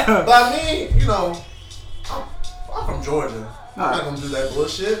 By me, you know, I'm from Georgia. I'm not gonna do that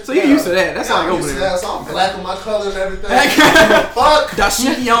bullshit. So you used to that. That's Yeah, like I'm over used to there. that, so I'm black with my color and everything. Fuck.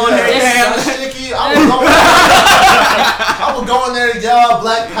 Dashiki on Yeah, there. dashiki. I would go in there, yell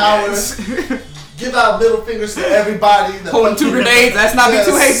black power, give out middle fingers to everybody. Holding two grenades. Let's not be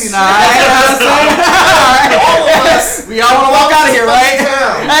too Yes. hasty now. You know what I'm saying? All of us. We all want to walk out of here, right?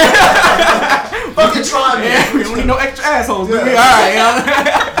 Fucking try me. Yeah, we don't need no extra assholes. Yeah. We all right, you know?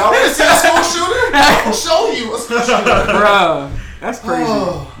 Y'all want to see a school shooter? I will show you a school shooter. Bruh, that's crazy.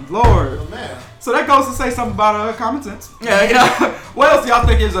 Oh. Lord. Oh, man. So that goes to say something about common sense. Yeah, you know. What else do y'all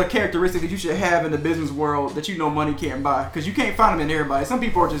think is a characteristic that you should have in the business world that you know money can't buy? Because you can't find them in everybody. Some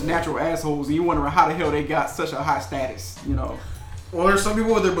people are just natural assholes, and you wondering how the hell they got such a high status. You know. Well, there's some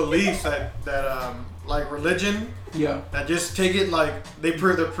people with their beliefs that like religion, Yeah. that just take it like their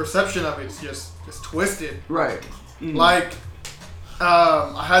perception of it's just twisted. Right. Mm. Like,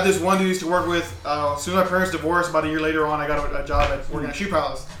 I had this one dude I used to work with. As soon as my parents divorced, about a year later on, I got a job at working at Shoe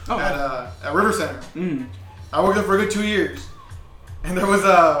Palace at River Center. Mm. I worked there for a good 2 years, and there was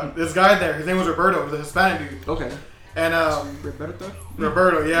this guy there. His name was Roberto. He was a Hispanic dude. Okay. And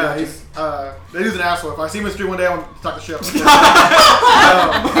Roberto, yeah, he's that dude's an asshole. If I see him in the street one day, I want to talk to shit. And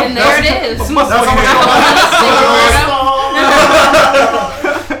there it is. That's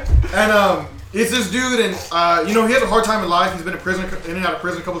and it's this dude, and he has a hard time in life. He's been in prison, in and out of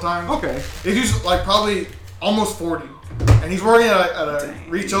prison a couple times. Okay. He's like probably almost 40, and he's working at a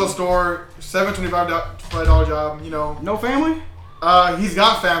retail store, $725 job. You know, No family? He's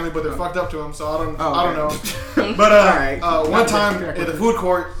got family, but they're fucked up to him, so I don't know. But one time at the food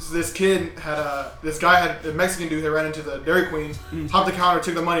court, this Mexican dude that ran into the Dairy Queen, hopped the counter,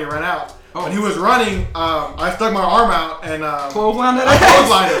 took the money, and ran out. When he was running, I stuck my arm out and clotheslined it.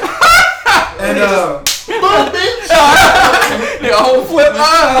 And a whole flip.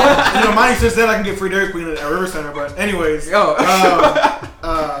 Mine just said I can get free Dairy Queen at River Center, but anyways,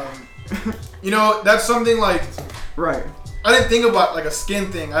 that's something like right. I didn't think about like a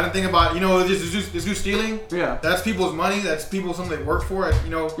skin thing. I didn't think about this dude stealing. Yeah, that's people's money. That's something they work for.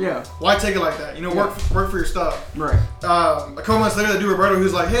 Yeah. Why take it like that? Work for your stuff. Right. A couple months later, the dude Roberto,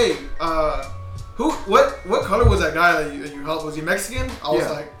 who's like, hey, what color was that guy that you helped? Was he Mexican? I was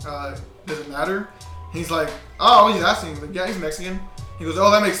like, does it matter? He's like, oh, I was just asking. He's like, yeah, he's Mexican. He goes, oh,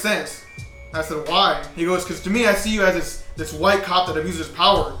 that makes sense. I said, why? He goes, because to me, I see you as this white cop that abuses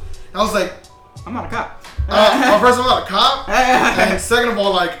power. And I was like, I'm not a cop. First of all, I'm not a cop, and second of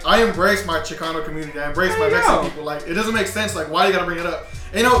all, like, I embrace my Chicano community. I embrace my Mexican people. Like, it doesn't make sense. Like, why do you gotta bring it up?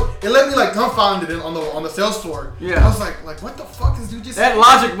 And, it let me like dumbfounded on the sales floor. Yeah, I was like, what the fuck is dude just? That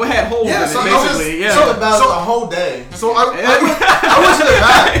logic had holes in it, basically. So about the whole day. So I went to the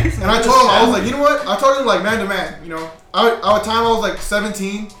back and I told him, I was like, you know what? I told him like man to man. At the time I was like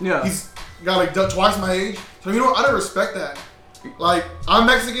 17. Yeah, he's got like twice my age. So I didn't respect that. Like, I'm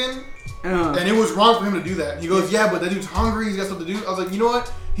Mexican. And it was wrong for him to do that. He goes, yeah, but that dude's hungry. He's got something to do. I was like, you know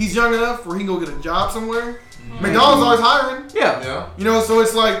what? He's young enough where he can go get a job somewhere. McDonald's always hiring. Yeah. So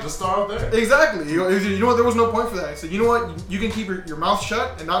it's like, just start there. Exactly. You know what? There was no point for that. So you know what? You can keep your mouth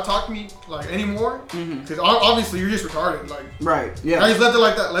shut and not talk to me like anymore. Because obviously you're just retarded. Like, right. Yeah. I just left it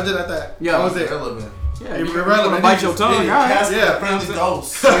like that. Left it at that. Yeah. That was it. Relevant. Yeah. You're relevant. Bite your tongue. Yeah. Friendly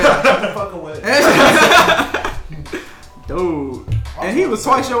ghost. Fuck away. Dude. And he was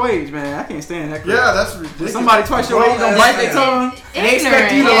twice your age, man. I can't stand that crap. Yeah, that's ridiculous. Somebody twice your age don't bite their tongue and they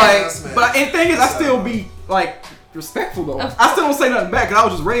expect you to like. But the thing is, I still be like respectful though. I still don't say nothing back because I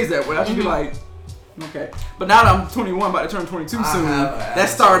was just raised that way. I just be like, okay. But now that I'm 21, about to turn 22 soon,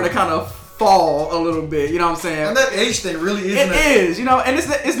 that's starting to kind of fall a little bit. You know what I'm saying? And that age thing really isn't. It is, and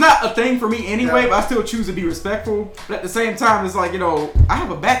it's not a thing for me anyway. But I still choose to be respectful. But at the same time, it's like I have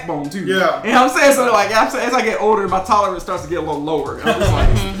a backbone too. Yeah. You know what I'm saying? So like, as I get older, my tolerance starts to get a little lower. And I'm just like,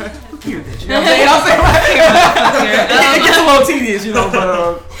 hear this. You know what I'm saying? It gets a little tedious,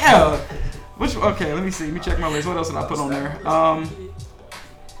 But yeah. Okay, let me see. Let me check my list. What else did I put on there?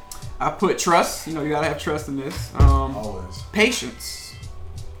 I put trust. You gotta have trust in this. Always. Patience.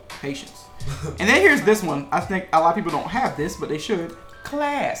 And then here's this one. I think a lot of people don't have this, but they should.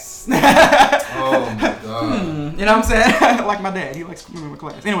 Class. Oh my god. You know what I'm saying? Like my dad, he likes to remember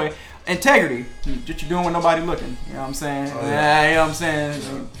class. Anyway, integrity. What you doing when nobody looking? You know what I'm saying? Oh, yeah. You know what I'm saying?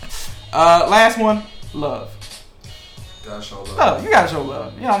 Yeah. Last one, love. Gotta show love. You gotta show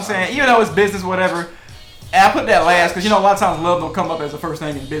love. You know what I'm saying? Even though it's business, whatever. And I put that last because a lot of times love don't come up as the first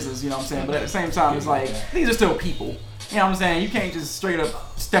thing in business. You know what I'm saying? But at the same time, it's like these are still people. You know what I'm saying? You can't just straight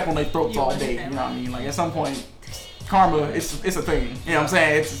up step on their throats all day. You know what I mean? Like at some point, karma, it's a thing. You know what I'm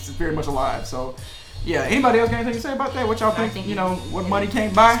saying? It's very much alive. So, yeah. Anybody else got anything to say about that? What y'all think? What money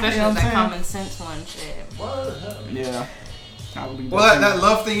can't buy? Especially you know what I'm that saying? common sense one, shit. What? Yeah. I believe well, that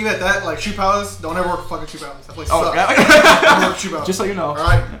love thing, even at that, like Shoe Palace, don't ever work for fucking Shoe Palace. That place sucks. Don't work for Shoe Palace. Just so you know.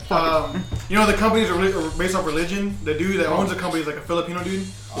 Alright? The companies are based off religion. The dude that owns the company is like a Filipino dude.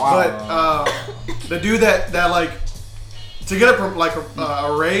 Wow. But the dude that like, to get a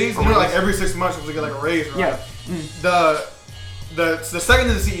raise, like every 6 months you have to get like a raise, right? Yeah. The second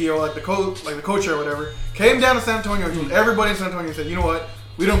to the CEO, like the co-chair or whatever, came down to San Antonio and told everybody in San Antonio and said, you know what?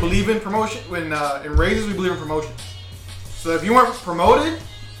 We don't believe in promotion. In raises, we believe in promotions. So if you weren't promoted,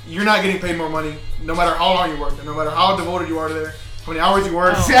 you're not getting paid more money, no matter how long you worked, and no matter how devoted you are to there, how many hours you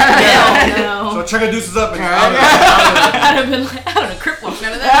work. No. So check a deuces up and you're out of there. I'd have been crip walking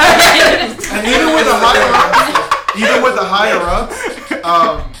out of that. And even with the higher ups,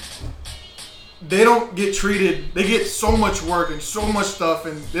 they don't get treated. They get so much work and so much stuff,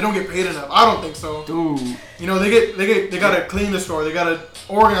 and they don't get paid enough. I don't think so. Dude, they gotta clean the store. They gotta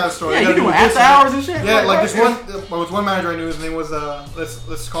organize the store. Yeah, you doing after hours and shit. Yeah, like this one. There was one manager I knew. His name was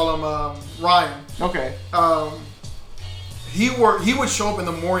let's call him Ryan. Okay. He would show up in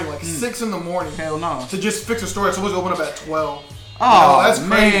the morning, like 6 in the morning. Hell no. To just fix the store. It's supposed to open up at 12. Oh, that's crazy.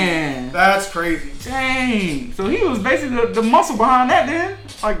 Man. That's crazy. Dang. So he was basically the muscle behind that then?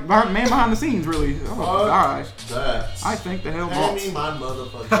 Like, man behind the scenes, really. Oh, gosh. I think the hell Pay me my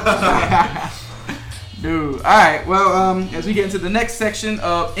motherfucking Dude. Alright, well, as we get into the next section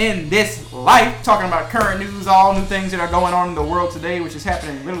of In This Life, talking about current news, all new things that are going on in the world today, which is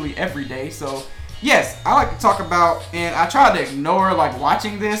happening literally every day. So, yes, I like to talk about, and I tried to ignore like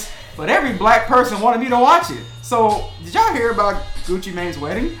watching this, but every black person wanted me to watch it. So, did y'all hear about Gucci Mane's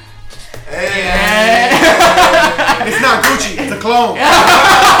wedding? Hey. It's not Gucci. It's a clone.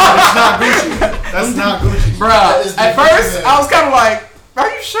 It's not Gucci. That's not Gucci. Bruh, at first, I was kind of like, are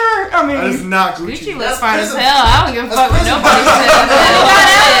you sure? I mean, that is not Gucci. Gucci looks fine as hell. I don't give a fuck what nobody says.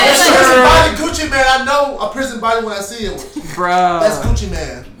 Gucci man, I know a prison body when I see it. Bruh. That's Gucci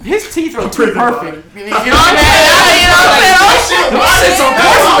man. His teeth are too perfect. You know what I'm saying?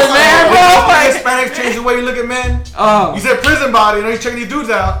 Man, bro. Hispanics change the way you look at men. You said prison body, and then you checking these dudes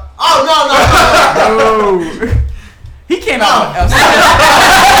out. Oh, no. He came out.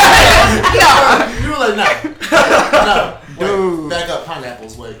 You were like, no. Dude. Back up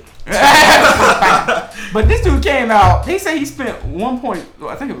pineapples, wait. But this dude came out. They say he spent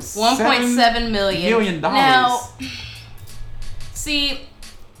 $1.7 million. Now, see,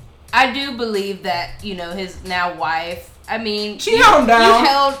 I do believe that, you know, his now wife. I mean, she held him down.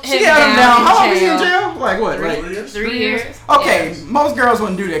 She held him down. How long was he in jail? Like what? 3 years. Okay, most girls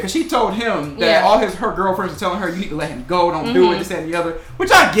wouldn't do that because she told him that all her girlfriends were telling her, you need to let him go, don't do it, this and the other.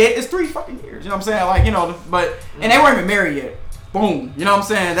 Which I get. It's 3 fucking years. You know what I'm saying? Like, you know, but and they weren't even married yet. Boom. You know what I'm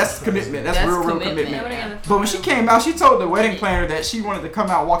saying? That's commitment. That's real commitment. But when she came out, she told the wedding planner that she wanted to come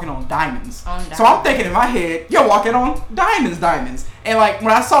out walking on diamonds. So I'm thinking in my head, you're walking on diamonds. And like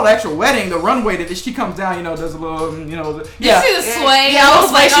when I saw the actual wedding, the runway that she comes down, you know, does a little, you know, you see the sway? Yeah, I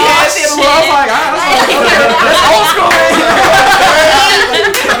was like, I was like, that's old school.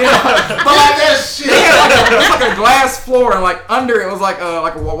 But like that shit. They had like a glass floor, and like under it was like a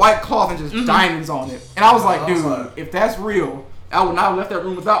white cloth and just diamonds on it. And I was like, dude, if that's real, I would not have left that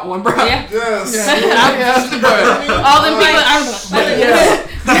room without one, bro. Yeah. Yes. All them people.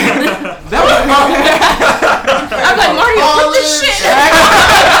 That was I'm like, Mario, put this shit.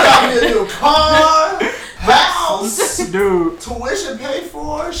 Got me a new car, house, dude. tuition paid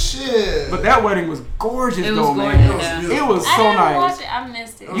for, shit. But that wedding was gorgeous, it was though, gorgeous, man. It was so nice. Watch it. I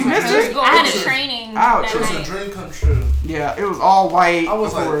missed it. You missed it? I had a training. Ouch. It was a dream come true. Yeah, it was all white. I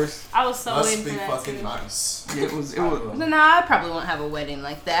was of course. I was so Must into be that fucking too. nice. Yeah, it was. Nah, I probably won't have a wedding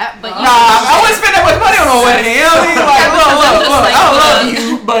like that. But I wouldn't spend that much money on a wedding. You know what I mean? Like, look, I love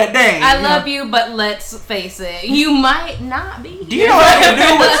you, but dang. I love you, but let's face it, you might not be. Do you know what I can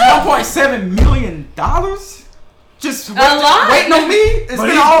do with $1.7 million? Just waiting on me? It's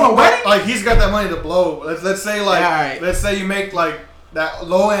been all on a wedding? Like, he's got that money to blow. Let's say, like, let's say you make, like, that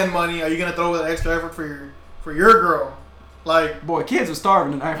low-end money. Are you going to throw that extra effort for your girl? Like, boy, kids are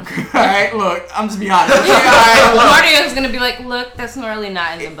starving in Africa. All right, look, I'm just being honest. Mario's gonna be like, look, that's really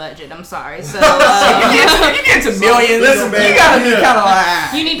not in the budget. I'm sorry. So you get to millions. Listen, man, you gotta be kind of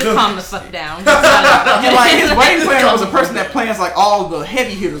like. You need to calm the fuck down. And like his wedding planner was a person that plans like all the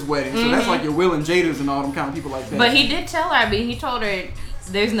heavy hitters' weddings. So that's like your Will and Jada's and all them kind of people like that. But he did tell her. I mean, he told her.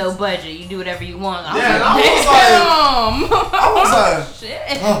 There's no budget. You do whatever you want. I was like, shit.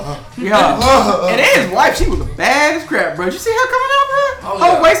 Yeah. And then his wife, she was a bad as crap, bro. Did you see her coming out, bro?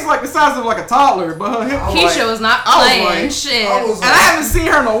 Her waist is like the size of like a toddler, but her hip. Keisha was not playing shit. And I haven't seen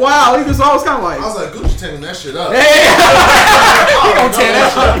her in a while either, so I was kind of like. I was like, Gucci taking that shit up. He gonna tear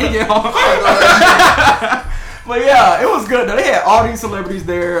that shit up. But yeah, it was good though. They had all these celebrities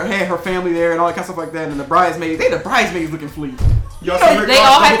there, had her family there, and all that kind of stuff like that. And the bridesmaids, they had the bridesmaids looking fleet. They all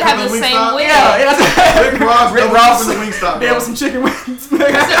have to have the same wig. Yeah. Rick Ross in the Wingstop. There was some chicken wings.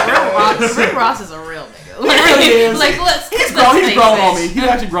 Rick Ross is a real nigga. He really is. Like, he's grown on me. He's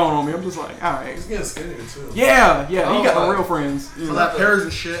actually grown on me. I'm just like, all right. He's getting skinnier too. Yeah. He got the real friends. So that Paris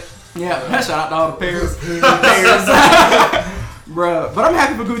and shit. Yeah. Shout out to all the Paris. Bruh, but I'm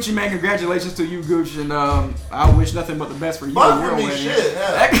happy for Gucci, man. Congratulations to you, Gucci, and I wish nothing but the best for you. But for me, shit.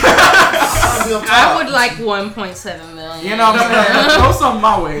 Yeah. I would like 1.7 million. You know what I'm saying? Throw something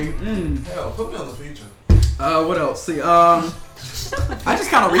my way. Hell, put me on the feature. What else? See, I just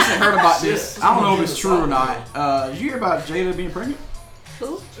kind of recently heard about this. I don't know if it's true or not. Did you hear about Jada being pregnant?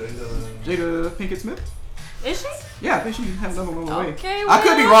 Who? Jada Pinkett Smith. Is she? Yeah, I think she has another little way. Okay, I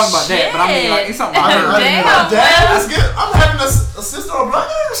could be wrong about that, but I mean, like, it's something I heard. That's good. I'm having a sister or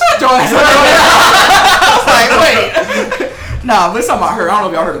brother. Shut your ass up. I was like, wait. Nah, but it's something I heard. I don't know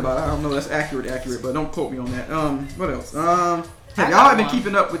if y'all heard about it. I don't know if that's accurate, but don't quote me on that. What else? Have y'all been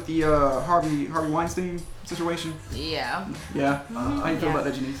keeping up with the Harvey Weinstein situation? Yeah. Yeah. How you feel about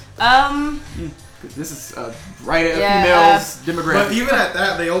that, Janice? Cause this is right at females demographic. But even at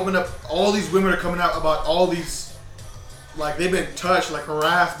that, they opened up. All these women are coming out about all these, like they've been touched, like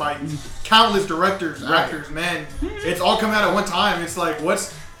harassed by countless directors, actors, men. It's all coming out at one time. It's like,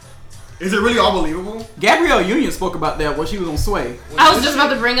 Is it really all believable? Gabrielle Union spoke about that when she was on Sway. I was just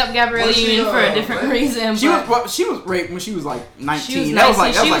about to bring up Gabrielle Union for a different reason. She was raped when she was like 19. She was 19. That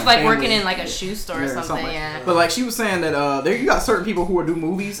was like working in like a shoe store or something. Yeah. But like she was saying that there you got certain people who will do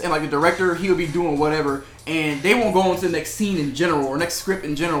movies and like the director he'll be doing whatever and they won't go on to the next scene in general or next script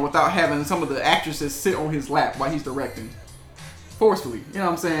in general without having some of the actresses sit on his lap while he's directing. Forcefully. You know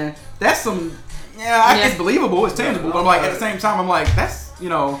what I'm saying? That's some it's believable, it's tangible, but I'm like at the same time I'm like that's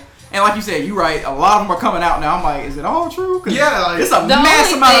and like you said, you're right. A lot of them are coming out now. I'm like, is it all true? Yeah, it's a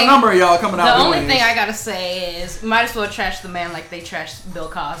mass amount of number of y'all coming out. The only thing I gotta say is, might as well trash the man like they trashed Bill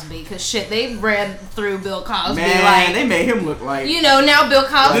Cosby, because shit, they read through Bill Cosby. Man, they made him look like now Bill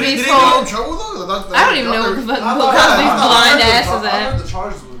Cosby's did he get in trouble though? I don't even know what the fuck Bill Cosby's blind ass is at. I heard the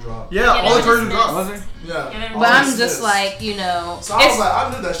charges were dropped. Yeah, all the charges were dropped. Was it? Yeah. But I'm just like, So I was like, I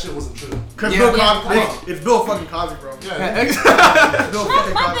knew that shit wasn't true. Cause Bill Cosby, it's Bill fucking Cosby, bro. Yeah.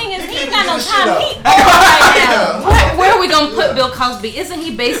 My thing is, he ain't got no time. He old right now. Where are we gonna put Bill Cosby? Isn't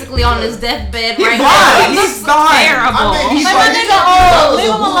he basically on his deathbed right now? He's terrible. He's my nigga old.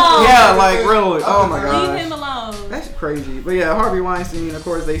 Leave him alone. Yeah, like really. Oh my god. Leave him alone. That's crazy. But yeah, Harvey Weinstein. Of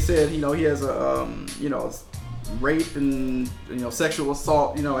course, they said he has a rape and sexual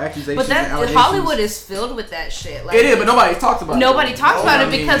assault accusations. But that and Hollywood is filled with that shit. Like, it is, but nobody talks about it. Nobody talks about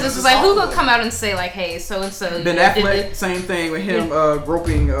it because it's just like who gonna come out and say like, hey, so and so. Ben Affleck, same thing with him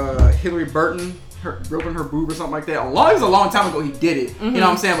groping Hillary Burton. Groping her boob or something like that. It was a long time ago he did it. Mm-hmm. You know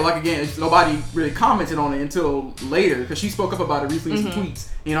what I'm saying? But like again, nobody really commented on it until later because she spoke up about it recently in some tweets.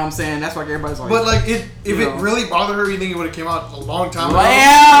 You know what I'm saying? That's why everybody's like. But like, if it really bothered her, you think it would have came out a long time ago?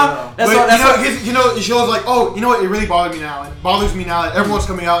 Yeah. She was like, oh, you know what? It really bothered me now. It bothers me now. Everyone's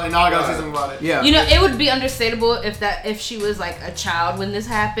coming out, and now I gotta say something about it. Yeah. It would be understandable if she was like a child when this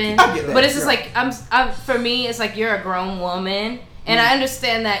happened. I get that. But it's just like for me, it's like you're a grown woman. And I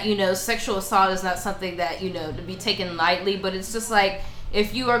understand that, sexual assault is not something that, to be taken lightly, but it's just like,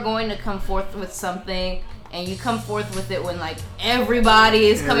 if you are going to come forth with something, and you come forth with it when, like, everybody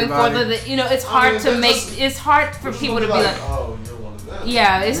is coming forth with it, it's hard it's hard for people to be like, oh, you're one of them.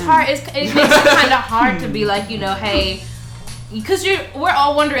 Yeah, it's hard, it makes it kind of hard to be like, hey, because we're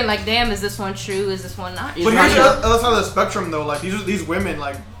all wondering, like, damn, is this one true, is this one not true? But here's the other side of the spectrum, though, like, these women,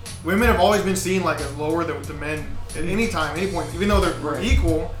 like, women have always been seen, like, as lower than men. At any time, any point, even though they're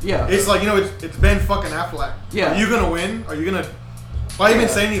equal, it's like it's Ben fucking Affleck. Yeah, are you gonna win? Are you gonna? Why even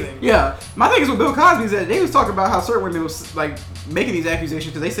say anything? Yeah, my thing is with Bill Cosby is that they was talking about how certain women was like making these accusations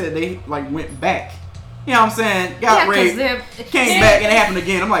because they said they like went back. You know what I'm saying? Got raped, came back, and it happened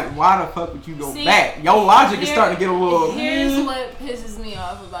again. I'm like, why the fuck would you go back? Your logic is starting to get a little. Here's what pisses me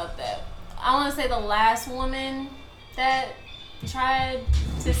off about that. I want to say the last woman that tried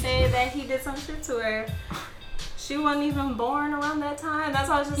to say that he did some shit to her. She wasn't even born around that time. That's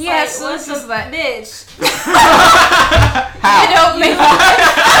why I was just what's just like, bitch? How? It don't make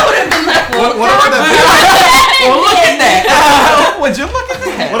I would have been like, what about that? Well, look at that. Would you look at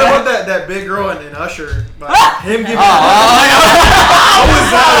that? What about that big girl in Usher? Like, him giving. I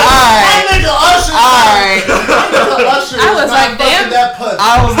was like, damn.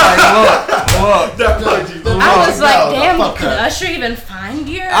 I was like, look. I was like, damn. Can Usher even find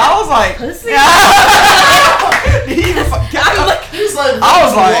your? I was like, pussy.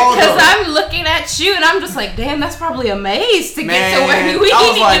 Because I'm looking at you and I'm just like, damn, that's probably a maze to get to where you need. I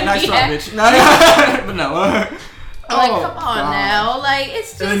was like, nice try, bitch. But no. Like, come on now. Like,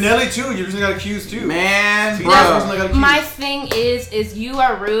 it's just. And Nelly, too. You just got accused, too. Man, my thing is you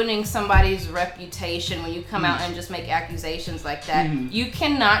are ruining somebody's reputation when you come out and just make accusations like that. You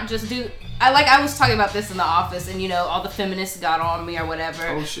cannot just do. I was talking about this in the office, and all the feminists got on me or whatever.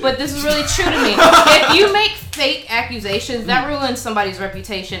 Oh, shit. But this is really true to me. If you make fake accusations, that ruins somebody's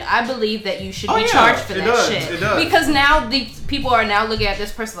reputation. I believe that you should be charged for that shit. It does. Because now the people are now looking at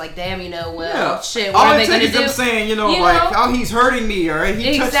this person like, damn, shit. What all are they going to do? Them saying, like, oh, he's hurting me, or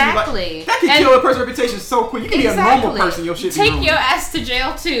he touched me. Like, that can kill a person's reputation so quick. You can be a normal person. Your shit. Take your ass to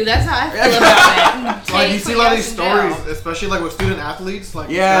jail too. That's how I feel about that. Like you see a lot of these stories, especially like with student athletes, like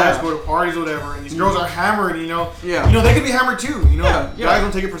guys go to parties or whatever, and these girls are hammered. They could be hammered too. Guys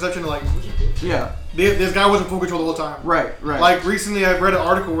don't take a perception of like, this guy was in full control the whole time. Right. Like recently, I read an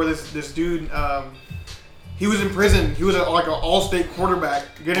article where this dude, he was in prison. He was like an all-state quarterback,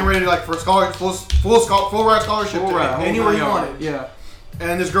 getting ready to for a scholarship, full ride scholarship to anywhere he wanted. Yeah.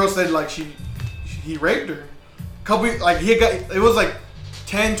 And this girl said like he raped her. It was like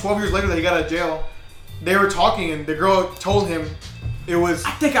 10, 12 years later that he got out of jail. They were talking, and the girl told him it was.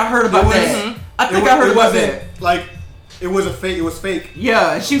 I think I heard about that. I think I heard about that. Like it was a fake. It was fake.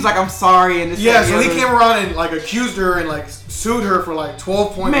 Yeah, and she was like, "I'm sorry," and this. Yeah, so he came around and like accused her and like sued her for like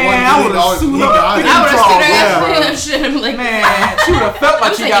 $12.1 million. I would have sued her. I would have sued her. Like, man, she would have felt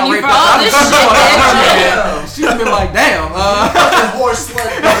like she got raped. She would have been like, "Damn, horse slut."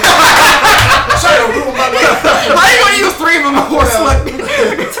 Why you gonna use 3 of them horse slut?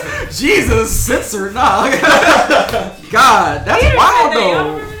 Jesus, censored. Nah. God, that's Peter wild said that. Y'all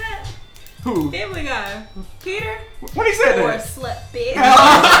though. remember that? Who? Family Guy. Peter? What he said Or that? slut bitch. Yeah,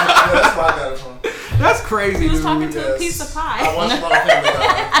 that's where I got it from. That's crazy. He was dude. talking to a piece of pie. I watched my Family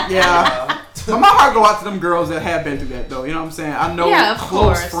Guy. Yeah. But my heart go out to them girls that have been through that, though. You know what I'm saying? I know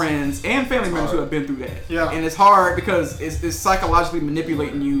close friends and family members who have been through that. Yeah. And it's hard because it's psychologically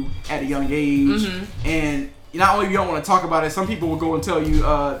manipulating you at a young age. Mm-hmm. And not only you don't want to talk about it, some people will go and tell you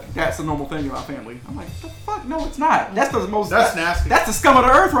that's a normal thing in my family. I'm like, the fuck? No, it's not. That's the most. That's nasty. That's the scum of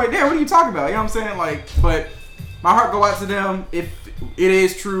the earth right there. What are you talking about? You know what I'm saying? Like, but my heart go out to them. If it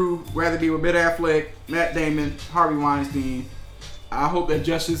is true, rather be with Ben Affleck, Matt Damon, Harvey Weinstein. I hope that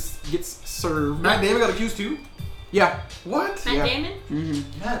justice gets served. Matt Damon got accused too? Yeah. What? Matt Damon?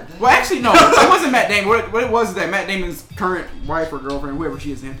 Mm-hmm. Matt Damon? Well, actually, no. It wasn't Matt Damon. What it was is that Matt Damon's current wife or girlfriend, whoever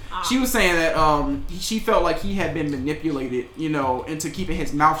she is, she was saying that she felt like he had been manipulated, you know, into keeping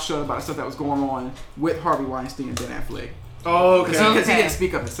his mouth shut about the stuff that was going on with Harvey Weinstein and Ben Affleck. Oh, okay. Because he didn't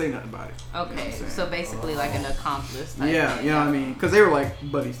speak up and say nothing about it. Okay, you know so basically like an accomplice type yeah, thing. you know what I mean? Because they were like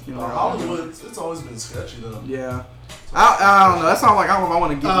buddies. You know, Hollywood, it's always been sketchy though. Yeah. I don't know. That's not like I don't know if I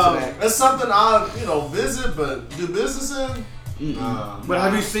want to get into that. It's something I visit, but do business in. But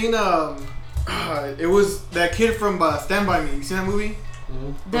have you seen it was that kid from Stand By Me. You seen that movie?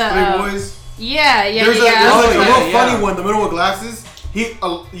 The 3 boys. Yeah. There's a real funny yeah. one, the middle with glasses. He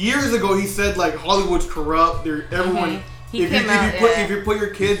years ago he said like Hollywood's corrupt. Everyone. Mm-hmm. If you put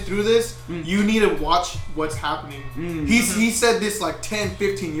your kid through this, you need to watch what's happening. He said this like 10,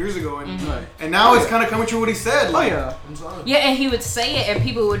 15 years ago, and now it's kind of coming true what he said. Like, yeah, and he would say it, and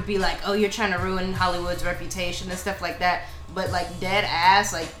people would be like, "Oh, you're trying to ruin Hollywood's reputation and stuff like that." But like dead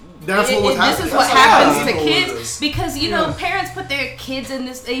ass, like that's what was happening. This is what happens to kids because you know parents put their kids in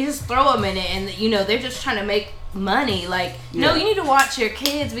this. They just throw them in it, and you know they're just trying to make money. Like, no, you need to watch your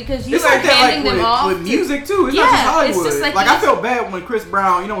kids because you are handing them off with music too. It's not just Hollywood. It's just like I felt bad when Chris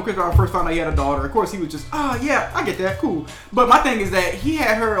Brown, when Chris Brown first found out he had a daughter. Of course, he was just, yeah, I get that, cool. But my thing is that he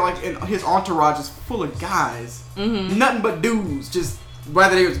had her like in his entourage is full of guys, nothing but dudes. Just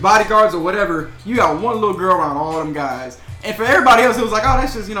whether they was bodyguards or whatever, you got one little girl around all them guys. And for everybody else, it was like, oh,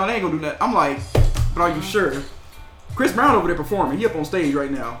 that's just they ain't gonna do that. I'm like, but are you sure? Chris Brown over there performing. He up on stage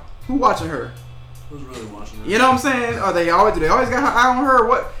right now. Who watching her? Who's really watching her? You know what I'm saying? Do they always got her eye on her?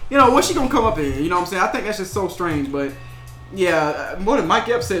 What what's she gonna come up in? You know what I'm saying? I think that's just so strange. But yeah, more than Mike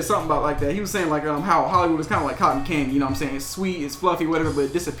Epps said something about like that. He was saying like how Hollywood is kind of like cotton candy. You know what I'm saying? It's sweet, it's fluffy, whatever, but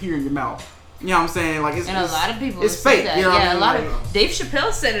it disappears in your mouth. You know what I'm saying? Like and a lot of people it's fake. That. You know yeah, what I mean? a lot of Dave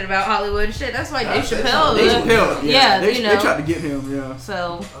Chappelle said it about Hollywood and shit. That's why Dave Chappelle. They tried to get him. Yeah.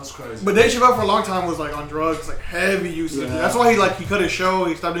 So that's crazy. But Dave Chappelle for a long time was like on drugs, like heavy usage. Yeah. That's why he cut his show.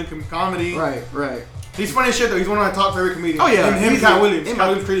 He stopped doing comedy. Right. He's funny as shit though. He's one of my top favorite comedians. Oh yeah, him and Cat Williams. Cat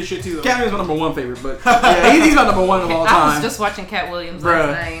Williams created shit too though. Cat Williams is my number one favorite, but yeah, he's my number one of all time. I was just watching Cat Williams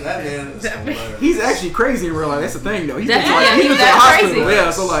last night. That man is hilarious. He's actually crazy in real life. That's the thing though. He's he's to the hospital. crazy.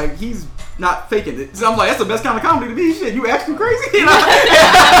 Yeah, so like he's not faking it. So I'm like, that's the best kind of comedy to be. Shit, you actually crazy? You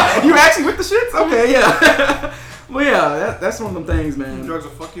actually with the shits? Okay, yeah. Well, yeah, that's one of them things, man. Drugs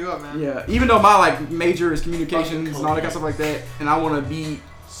will fuck you up, man. Yeah, even though my like major is communications and all that kind of stuff like that, and I want to be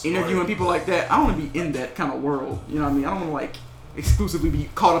interviewing people like that, I want to be in that kind of world. You know what I mean? I don't want to like exclusively be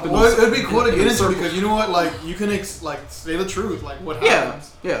caught up in. Well, it'd be cool to get into because you know what? Like you can say the truth, like what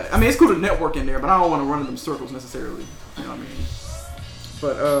happens. Yeah. I mean, it's cool to network in there, but I don't want to run in them circles necessarily. You know what I mean?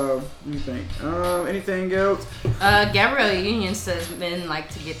 But what do you think? Anything else? Gabrielle Union says men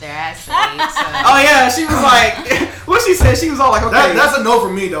like to get their ass ate. So. Oh yeah, she was like, what she said? She was all like, okay, that's a no for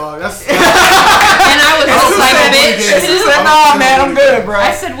me, dog. That's. And I was just like, bitch. She said, nah, man, I'm good, bro.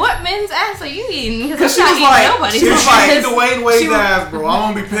 I said, what men's ass are you eating? Because she was like, nobody's she was like, Dwayne Wade's ass, bro.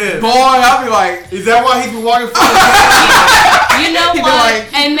 I'm gonna be pissed. Boy, I'll be like, is that why he's been walking? You know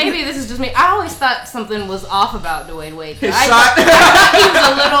what? And maybe this is just me. I always thought something was off about Dwayne Wade. His shot. He was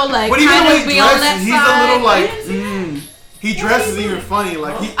a little like kind of be on that he's side. A little like he dresses even funny.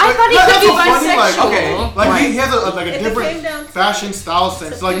 Like I thought he could be bisexual. Like he has a different fashion style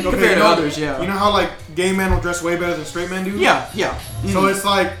sense. Like compared to others, yeah. You know how like gay men will dress way better than straight men do? Yeah. So it's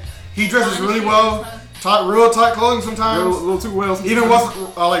like he dresses really well. Real tight clothing sometimes. A little too well. Even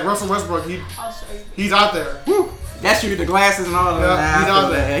like Russell Westbrook, he's out there. Woo. That's you, the glasses and all of that. Yeah, he's out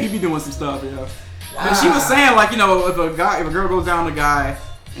there. He be doing some stuff, yeah. And she was saying like, you know, if a girl goes down on a guy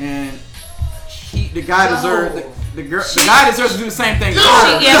and the guy deserves the guy deserves to do the same thing. She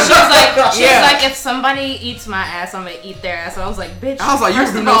was like, if somebody eats my ass, I'm gonna eat their ass. So I was like, bitch. I was like, you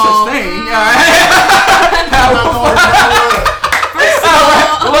do no such thing. First of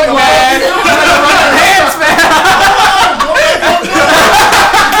all, look, man. Hands, man.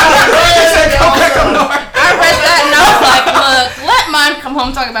 I read that and I was like, look, let mine come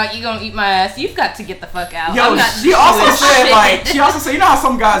home talking about you gonna eat my ass. You've got to get the fuck out. Yo, she also said, you know how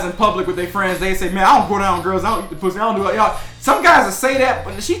some guys in public with their friends, they say, man, I don't go down on girls, I don't eat the pussy, I don't do it. Y'all, some guys that say that,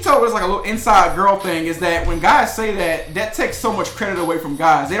 but she told us like a little inside girl thing is that when guys say that, that takes so much credit away from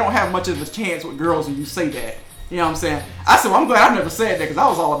guys. They don't have much of a chance with girls when you say that. You know what I'm saying? I said, well, I'm glad I never said that because I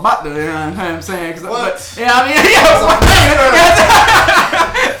was all about the, you know what I'm saying? But, yeah, I mean,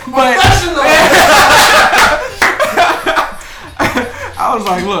 I was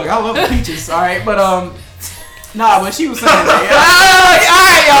like, look, I love the peaches, all right? But, nah, but she was saying that. All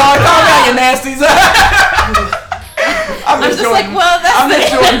right, y'all, calm down, you nasties. I'm just like, well, that's I'm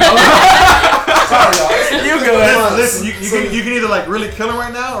just joking. Sorry, y'all. You good. Listen, you can either like really kill him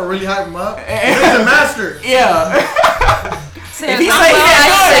right now or really hype him up. He's a master. Yeah. If he say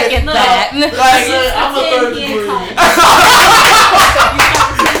I second that. Like, I'm a third degree.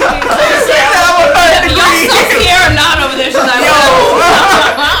 You're so scared or not over there. She's like, yo.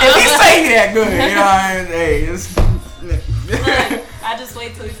 If he say that good, you know, hey, it's. I just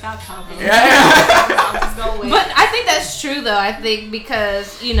wait till he stops talking. Yeah. I'll just go wait. But I think that's true though. I think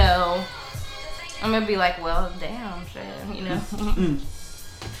because, you know, I'm gonna be like, well, damn, shit, you know.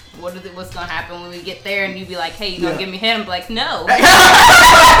 What's gonna happen when we get there? And you be like, hey, you gonna give me head? I'm like, no.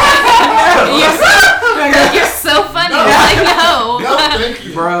 you're so funny. No. Like, no. No, thank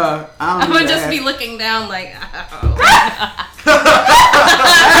you. Bruh, I'm gonna just be looking down like, oh.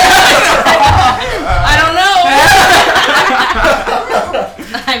 I don't know.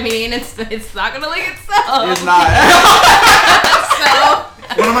 I mean, it's not gonna lick itself. It's not. So.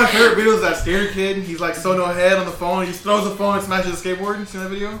 One of my favorite videos is that scared kid. He's like so no head on the phone. He just throws the phone and smashes the skateboard. You seen that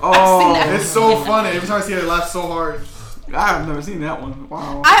video? Oh, I've seen that. It's so funny. Every time I see it, I laugh so hard. I've never seen that one.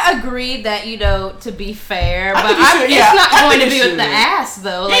 Wow. I agree that, you know, to be fair, but it's not going to be with the ass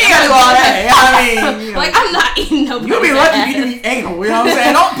though. Like, you gotta do all that. I mean, you know, like I'm not eating no. You'll be lucky if you can eat anal. You know what I'm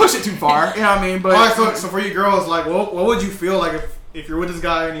saying? Don't push it too far. You know what I mean? But all right, so for you girls, like, what would you feel like if you're with this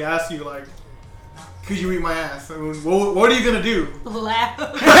guy and he asks you like, could you eat my ass? I mean, what are you gonna do? Laugh.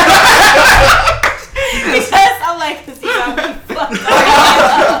 Because I'm like, cause he got me fucked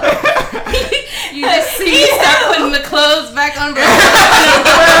up. You just see me start putting the clothes back on.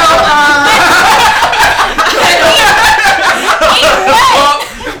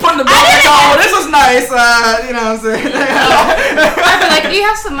 Putting the back on. This was nice. You know what I'm saying? I'd be like, do you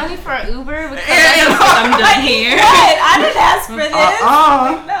have some money for an Uber? Because I'm done here. I didn't ask for this. No.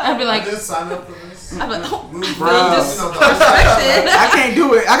 I'd be like, I did sign up for this. I'm like, oh, disrespected. I can't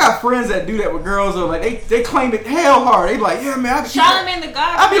do it. I got friends that do that with girls. Or like they claim it hell hard. They be like, yeah, man. Charlamagne the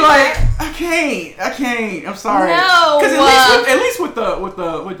God. I'd be like, I can't. I'm sorry. No. Because at least with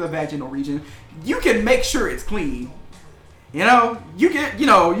the vaginal region, you can make sure it's clean. You know, you can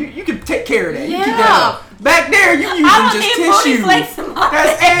take care of that. You keep that up. Back there, you using just tissue.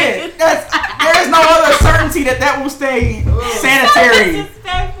 That's it. There's no other certainty that will stay sanitary.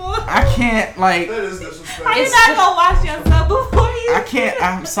 I can't like. That is disrespectful. How you not gonna wash yourself before you? I can't.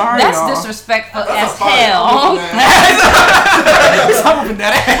 I'm sorry, that's y'all. Disrespectful That's as hell. I'm whooping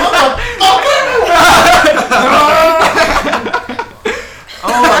that ass.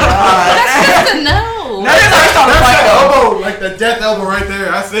 Oh my god. That's just a no. Like the death elbow right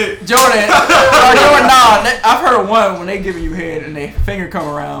there. That's it. Jordan, I've heard of one when they giving you head and they finger come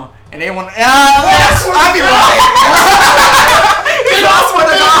around and they want. I'd be right.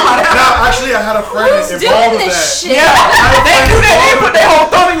 No, actually, I had a friend involved with that. Shit? Yeah, they do that. They put their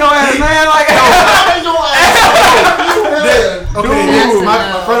whole thumb in your ass, man. Like, my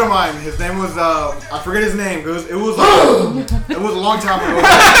friend of mine, his name was I forget his name. It was a long time ago.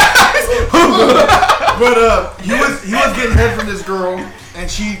 But he was getting head from this girl, and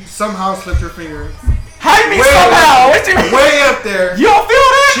she somehow slipped her finger. How you mean somehow? Way up there. You don't feel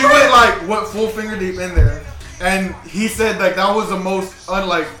that? She went full finger deep in there, and he said like that was the most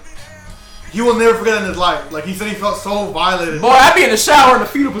he will never forget in his life. Like he said, he felt so violated. Boy, I'd be in the shower in the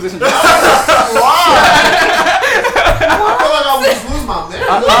fetal position. Why? I feel like I would just lose my man.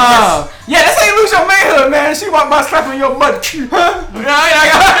 Yeah, that's how you lose your manhood, man. She walked by slapping your butt.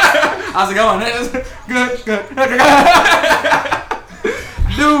 How's it going? Good.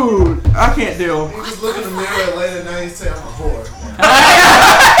 Dude, I can't deal. You just look in the mirror late at night and say, I'm a whore.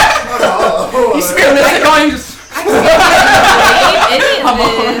 You spilled it. Like, going just. I can't believe any of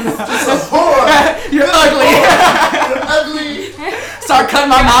this. You're ugly. You're ugly. Start cutting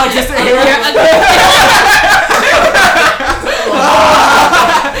my mouth just to hear it.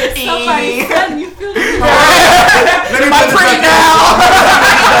 Somebody's son, you feel me? Let me My pretty now.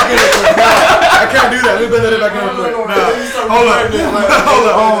 I can't do that. Let me put that back in real quick. Nah. Hold up.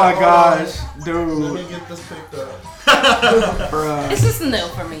 Oh my gosh, Let dude. me get this picked up. Bruh. It's just a no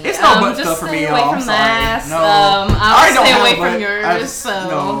for me. It's no butt just stuff for me, stay away y'all. from I'm sorry. that. No. I'll don't stay have away a butt. from yours. I just- So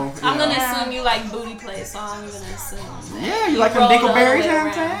no, I'm gonna yeah. assume you like booty play, so I'm gonna assume. Yeah, you like them roll the dingleberries? other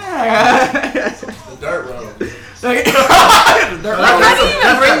way The dirt road. like, how do you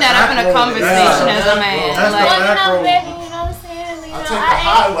even bring that up in a conversation as a man? That's Like, the back roll. baby, you know what I'm saying? You I know, take the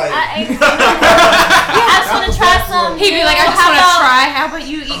highway. I just want to try some. he'd be like, I just want to try. How about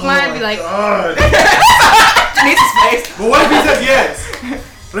you eat mine? I'd be like, God. Janice's face. But what if he says yes?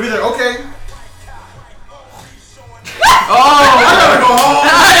 What if he's like, okay. Oh, I gotta go home.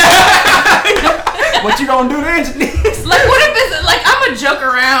 what you gonna do then, Janice? like, what if it's like I'm a joke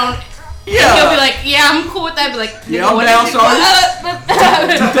around? Yeah. He'll be like, yeah, I'm cool with that. I'd be like, Yeah, nigga, I'm what down, is it? shorty.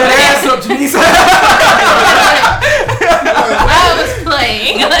 That ass up, Janice. I was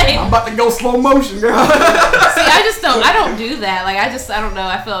playing. Like, I'm about to go slow motion, girl. see, I don't do that. Like, I don't know.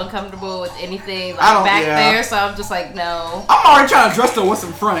 I feel uncomfortable with anything I like don't- back yeah. there, so I'm just like, no. I'm already trying to dress to what's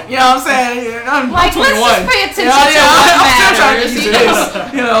in front. You know what I'm saying? I'm Like, 21. let's just pay attention Yeah, to yeah, what I'm still trying to matters, get you used to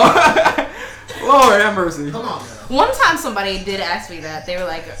this. You know? Lord have mercy. Come on, man. One time somebody did ask me that. They were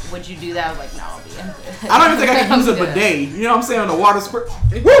like, would you do that? I was like, no, I'll be. I'm good. I don't even think I can use a I'm good. bidet. You know what I'm saying? The water squirt.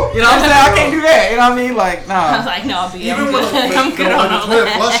 Woo! You know what I'm saying? I can't do that. You know what I mean? Like, I was nah. like, no, I'll be. Even I'm when good. I'm good the on all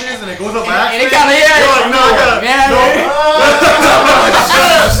toilet that. flushes and it goes up by And it accident. kind of, yeah. You're like, no, I gotta. Yeah, no.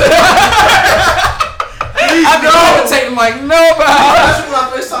 I be hesitating like, no, bro. Especially when I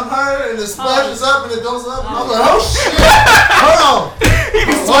FaceTime her and it splashes up and it goes up. And I'm like, oh shit! Hold on.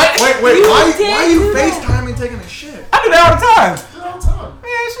 Wait, why are you do that. FaceTiming taking a shit? I do that all the time. Do it all the time. Yeah,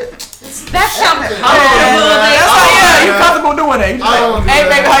 shit. That sounds Yeah. comfortable. Like, That's like, yeah, you yeah. comfortable doing that. You just I don't like, do hey, that.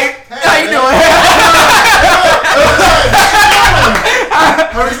 baby, how you doing?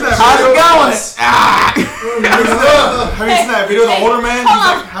 Have you snapped How's it video? going? Ah. Have you snapped video of the older man? He's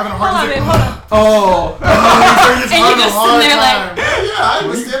like having a Hold on, hard babe, time. hold on. Oh. And you just sitting there like- Yeah, I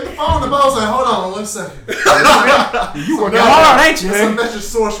was getting the phone. I was like, hold on 1 second. You working hard, ain't That's a you? measured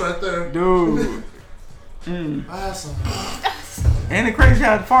source right there. Dude. I have some. Ain't it crazy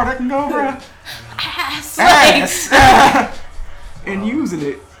how far that can go, bro? ass. Like, Ass. And using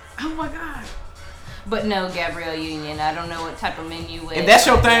it. oh my god. But no, Gabrielle Union. I don't know what type of men you with. If that's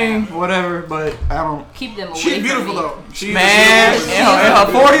your thing, whatever, but I don't. keep them away She's from beautiful me. though. She's Man, beautiful. in her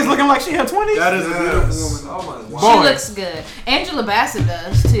 40s looking like she in her 20s? That is a beautiful Yes. woman. Oh my Boy. She looks good. Angela Bassett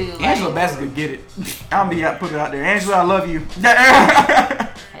does too. Like, Angela Bassett could get it. I'm be out, put it out there. Angela, I love you.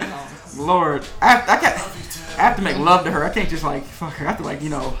 hang on. Lord, I have to make love to her. I can't just like fuck her. I have to like, you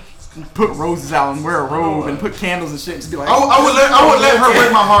know, put roses out and wear a robe and put candles and shit and just be like, I would let her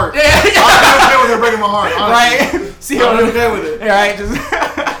break my heart. yeah, I'd be okay with her breaking my heart. Honestly. right. See how I'd be okay with it. Yeah, right. Just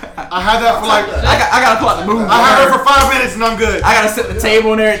I had that for like. I gotta pull out the movie. I had her for 5 minutes and I'm good. I gotta set the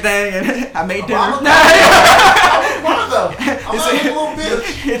table and everything, and I made dinner. I'm a though. I'm not a little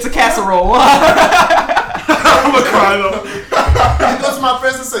bitch. It's a casserole. I'm gonna cry though. He goes to my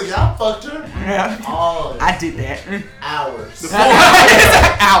friends and say, "Y'all fucked her." Yeah, Oh, I did that. hours. The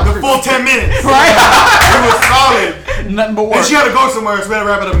full 10 minutes. Right? It was solid. Nothing but work. And she had to go somewhere, so we had to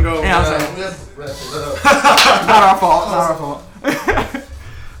wrap it up and go. Yeah, I'm saying. We have to wrap it up. It's not our fault. It's not our fault.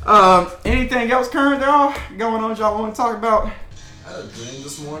 Anything else current y'all going on y'all want to talk about? I had a dream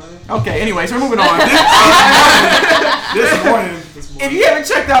this morning. Okay, anyways, we're moving on. This morning. If you haven't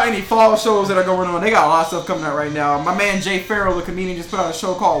checked out any fall shows that are going on, they got a lot of stuff coming out right now. My man Jay Farrell, the comedian, just put out a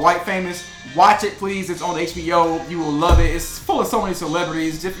show called White Famous. Watch it, please. It's on HBO. You will love it. It's full of so many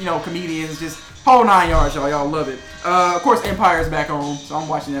celebrities, just, you know, comedians, just whole 9 yards, y'all. Y'all love it. Of course, Empire's back on, so I'm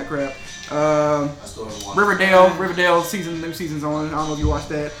watching that crap. I still haven't watched Riverdale new season's on. I don't know if you watched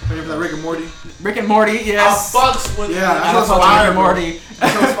that. Ready for that Rick and Morty? Rick and Morty, yes. I fucks with Yeah, I that's fucks with fire, Rick and bro. Morty.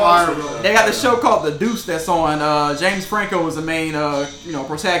 That's fire, bro. They got the show called The Deuce that's on. James Franco is the main,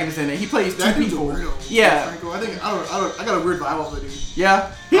 protagonist in it. He plays two That dude's a people. weirdo. Yeah, Franco, I got a weird vibe off of dude.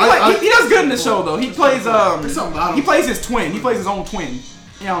 yeah. He does good in the show though. He plays There's something about him. he plays his twin. He plays his own twin.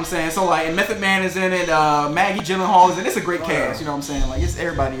 You know what I'm saying? So like, and Method Man is in it. Maggie Gyllenhaal is in it. It's a great cast. You know what I'm saying? Like, it's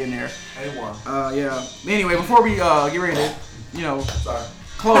everybody in there. A1. Yeah. Anyway, before we get ready to, Sorry.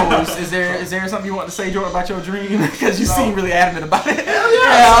 close, is there something you want to say, Jordan, about your dream? Because you No. seem really adamant about it. Hell yeah.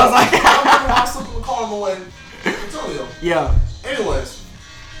 Yeah, I was like, I'm gonna watch something to call him away. Antonio. yeah. Anyways,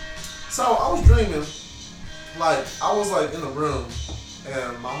 So I was dreaming, like I was like in a room,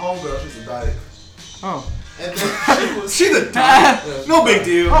 and my homegirl, she's a dyke. Oh. And then she's a dyke. No big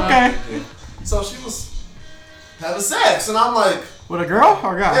deal. Okay. So she was having sex, and I'm like, with a girl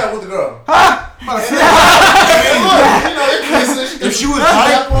or a guy? Yeah, with a girl. Huh? If she was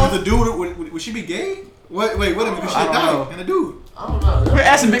dyke with a dude, would she be gay? Wait a minute, because she's a dyke and a dude. I don't know. Quit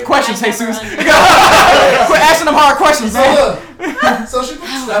asking big questions, Jesus. Quit asking them hard questions, man. So she put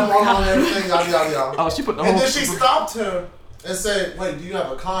the strap on and everything, yada. Oh, she put the and whole... then she stopped her and said, wait, do you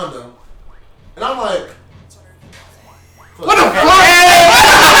have a condom? And I'm like... What the fuck?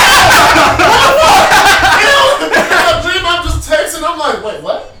 I'm just texting, I'm like, wait,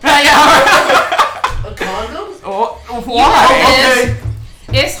 what? A condom? Why? Okay.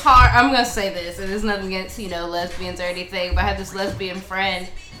 It's hard. I'm gonna say this. It is nothing against lesbians or anything, but I had this lesbian friend,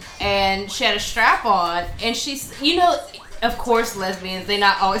 and she had a strap on, and she's of course lesbians. They're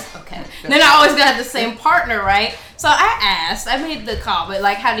not always They're not always gonna have the same partner, right? So I made the comment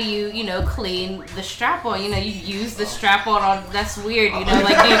like, how do you clean the strap on? You use the strap on. That's weird. Like,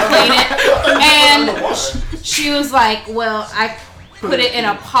 do you clean it? And she was like, well, I put it in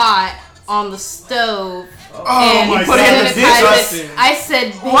a pot on the stove. Oh my God, I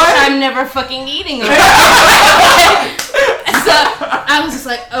said, what? I'm never fucking eating it. So I was just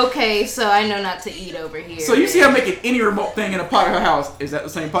like, okay, so I know not to eat over here. So you see her making any remote thing in a pot of her house? Is that the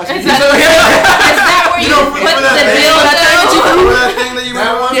same pot? Is that where you put the dildo? That thing that you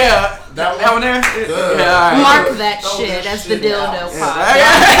went Yeah. That one there? Yeah. Mark that shit as the dildo pot. I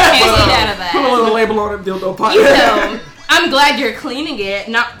can't eat out of that. Put a little label on the dildo pot. I'm glad you're cleaning it,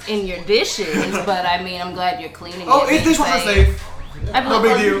 not in your dishes, but I mean, I'm glad you're cleaning it. Oh, if dishwasher's safe. No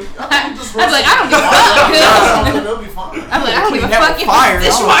big deal. I was like, I don't give a fuck. I'm like, I don't give a fuck if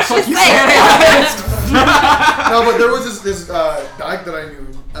dishwasher's safe. No, but there was this dyke that I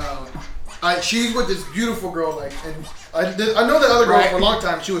knew. She's with this beautiful girl, like, and I know the other girl for a long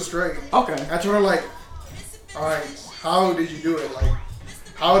time. She was straight. Okay. I told her like, all right, how did you do it? Like,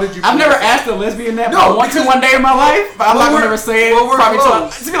 how did you? I've never asked a lesbian that, but I want to one day in my life. But I'm not gonna ever say it. Well, probably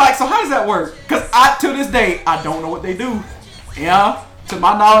to be like, so how does that work? Because to this day, I don't know what they do. Yeah. To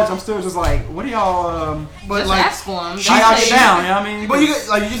my knowledge, I'm still just like, what do y'all? But just like, ask them. How y'all get down? You know what I mean? But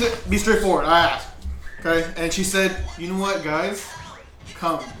you just be straightforward. I asked. Okay, and she said, you know what, guys,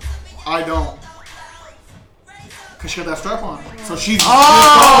 come. I don't. Cause she got that strap on, so she's just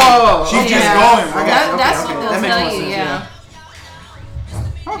going. She's just going. That's what they'll tell you. Yeah.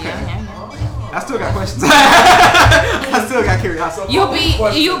 Okay. I still got questions. I still got curiosity. You'll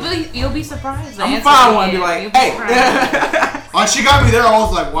be surprised. I'm gonna find one and be like, hey. She got me there. I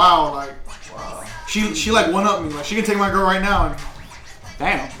was like, wow. She like one up me. Like, she can take my girl right now. And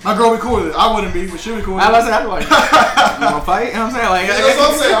damn. My girl be cool with it. I wouldn't be, but she'll be cool with it. I'd be like, you wanna fight? You know what I'm saying? Like, that's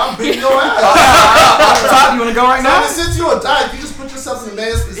what I'm saying. I'm beating your ass. Top, you wanna go right now? Since you're a dyke, you just put yourself in the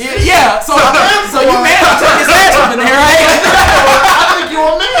man's position. Yeah. So you man, take his ass up in there, right? I think you're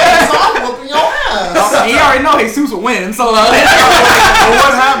a man, so I'm whooping your ass. He already know Jesus will win. So what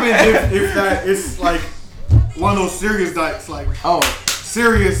happens if that it's like one of those serious dykes, like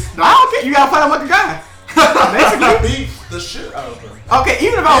serious dykes? I don't care. You gotta fight him like a guy. Basically, beat the shit out of her. Okay,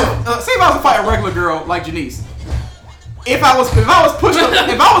 even if I was, say if I was to fight a regular girl like Janice, if I was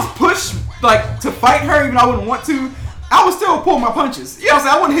pushed like to fight her, even though I wouldn't want to, I would still pull my punches. You know what I'm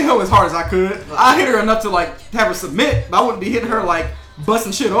saying? I wouldn't hit her as hard as I could. I hit her enough to like have her submit, but I wouldn't be hitting her like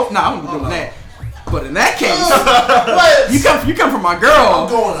busting shit open. Nah, I wouldn't be doing that. But in that case, you come from my girl. I'm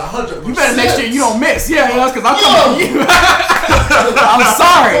going 100%. You better make sure you don't miss. Yeah, because I'm coming from you. I'm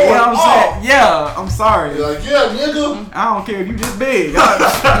sorry. You know what I'm saying? Yeah, I'm sorry. You're like, yeah, nigga. I don't care if you just big.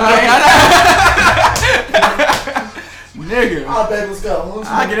 Nigga. Alright, babe, let's go.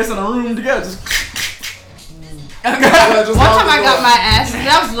 I get us in a room together. Just one time I got my ass.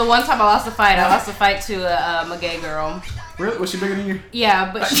 That was the one time I lost a fight. I lost a fight to a gay girl. Really? Was she bigger than you?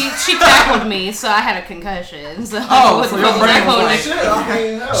 Yeah, but she tackled me, so I had a concussion. So so your brain was like, shit. I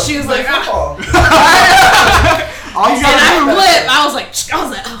mean, she was like, all you gotta do. I was like,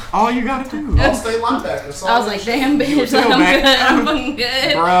 oh. All you gotta do. I'll stay linebacker. I was like, damn, bitch, I'm fucking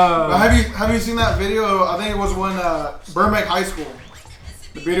good. Bro. Have you seen that video? I think it was when Burbank High School.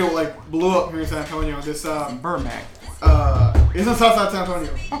 The video like blew up here in San Antonio. This Burbank. It's in Southside San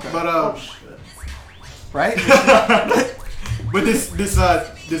Antonio. Okay. But right. But this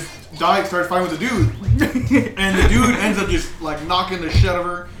dyke starts fighting with the dude, and the dude ends up just like knocking the shit out of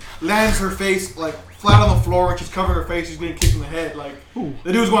her, lands her face like flat on the floor, and she's covering her face. She's getting kicked in the head. Like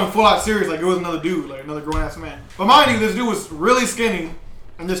the dude was going full out serious, like it was another dude, like another grown ass man. But mind you, this dude was really skinny,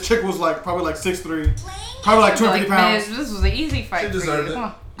 and this chick was like probably like 6'3", probably like 250 pounds. Man, this was an easy fight. She deserved it.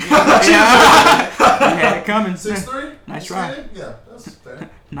 Yeah. You had it coming. 6'3"? Nice try. Yeah, that's fair.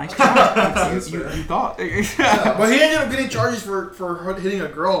 Nice try. You thought. Yeah, but he ended up getting charges for hitting a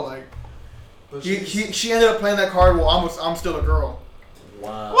girl. Like, she ended up playing that card. Well, I'm still a girl.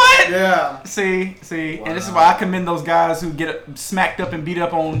 Wow. What? Yeah. See, wow. And this is why I commend those guys who get smacked up and beat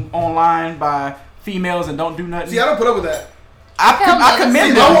up online by females and don't do nothing. See, I don't put up with that. I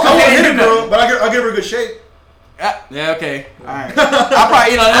commend them. I won't hit a girl, but I'll give her a good shape. Yeah, okay. Alright. I'll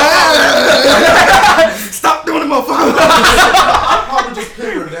probably, stop doing it, motherfucker. I'll probably just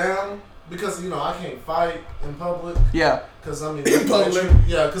pin her down because, I can't fight in public. Yeah. Because, I mean, in public.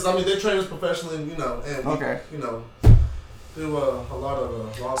 they train us professionally, and, okay. do a lot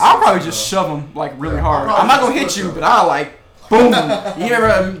of lawsuits. I'll probably just shove them, like, really hard. I'm not going to hit you, but I'll, like, boom. You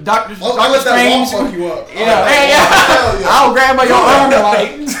ever, Doctor Strange? Fuck you up. Yeah. I'll grab by your arm and,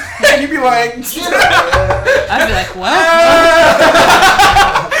 like, and you be like, I'd be like, what?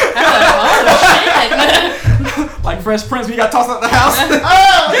 Oh, shit. Like Fresh Prince when he got tossed out the house.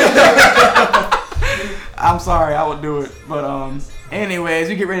 I'm sorry, I would do it. But anyways,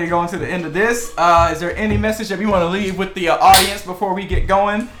 we get ready to go into the end of this. Is there any message that we want to leave with the audience before we get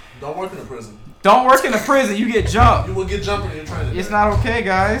going? Don't work in a prison. Don't work in a prison. You get jumped. You will get jumped when you're trying to. It's not okay,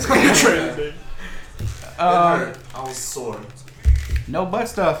 guys. It hurt. I was sore. No butt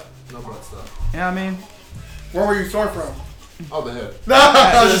stuff. No butt stuff. You know what I mean? Where were you sore from? Oh, the head. No,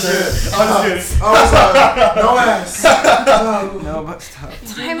 I was just kidding. I was like, no ass. No butt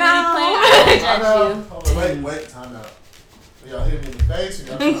stuff. Time out. Wait, time out. Y'all hit me in the face, or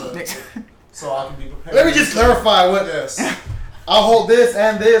y'all so I can be prepared. Let me just clarify what this. I'll hold this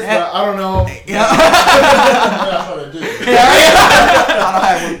and this, but I don't know. Yeah. I'm trying to do. I don't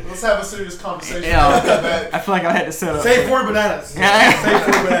have one. Let's have a serious conversation. Yeah. I feel like I had to set up. Save 4 bananas. Yeah. Save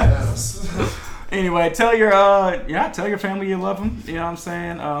 4 bananas. Anyway, tell your family you love them. You know what I'm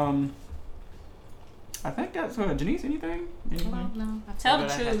saying? I think that's Janice. Anything? No. Tell the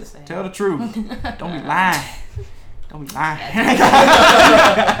truth. Tell the truth. Don't be lying. Don't be lying.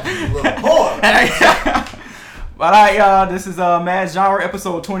 Little boy. But alright, y'all, this is Mad Genre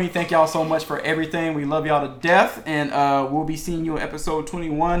episode 20. Thank y'all so much for everything. We love y'all to death, and we'll be seeing you in episode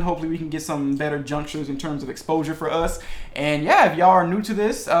 21. Hopefully we can get some better junctures in terms of exposure for us. And yeah, if y'all are new to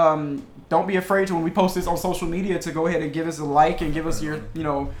this, don't be afraid to, when we post this on social media, to go ahead and give us a like and give us your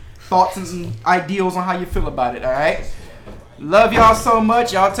thoughts and ideals on how you feel about it. Alright, love y'all so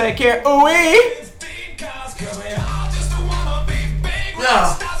much. Y'all take care. Ooh-wee.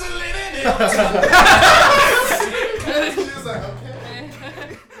 Yeah.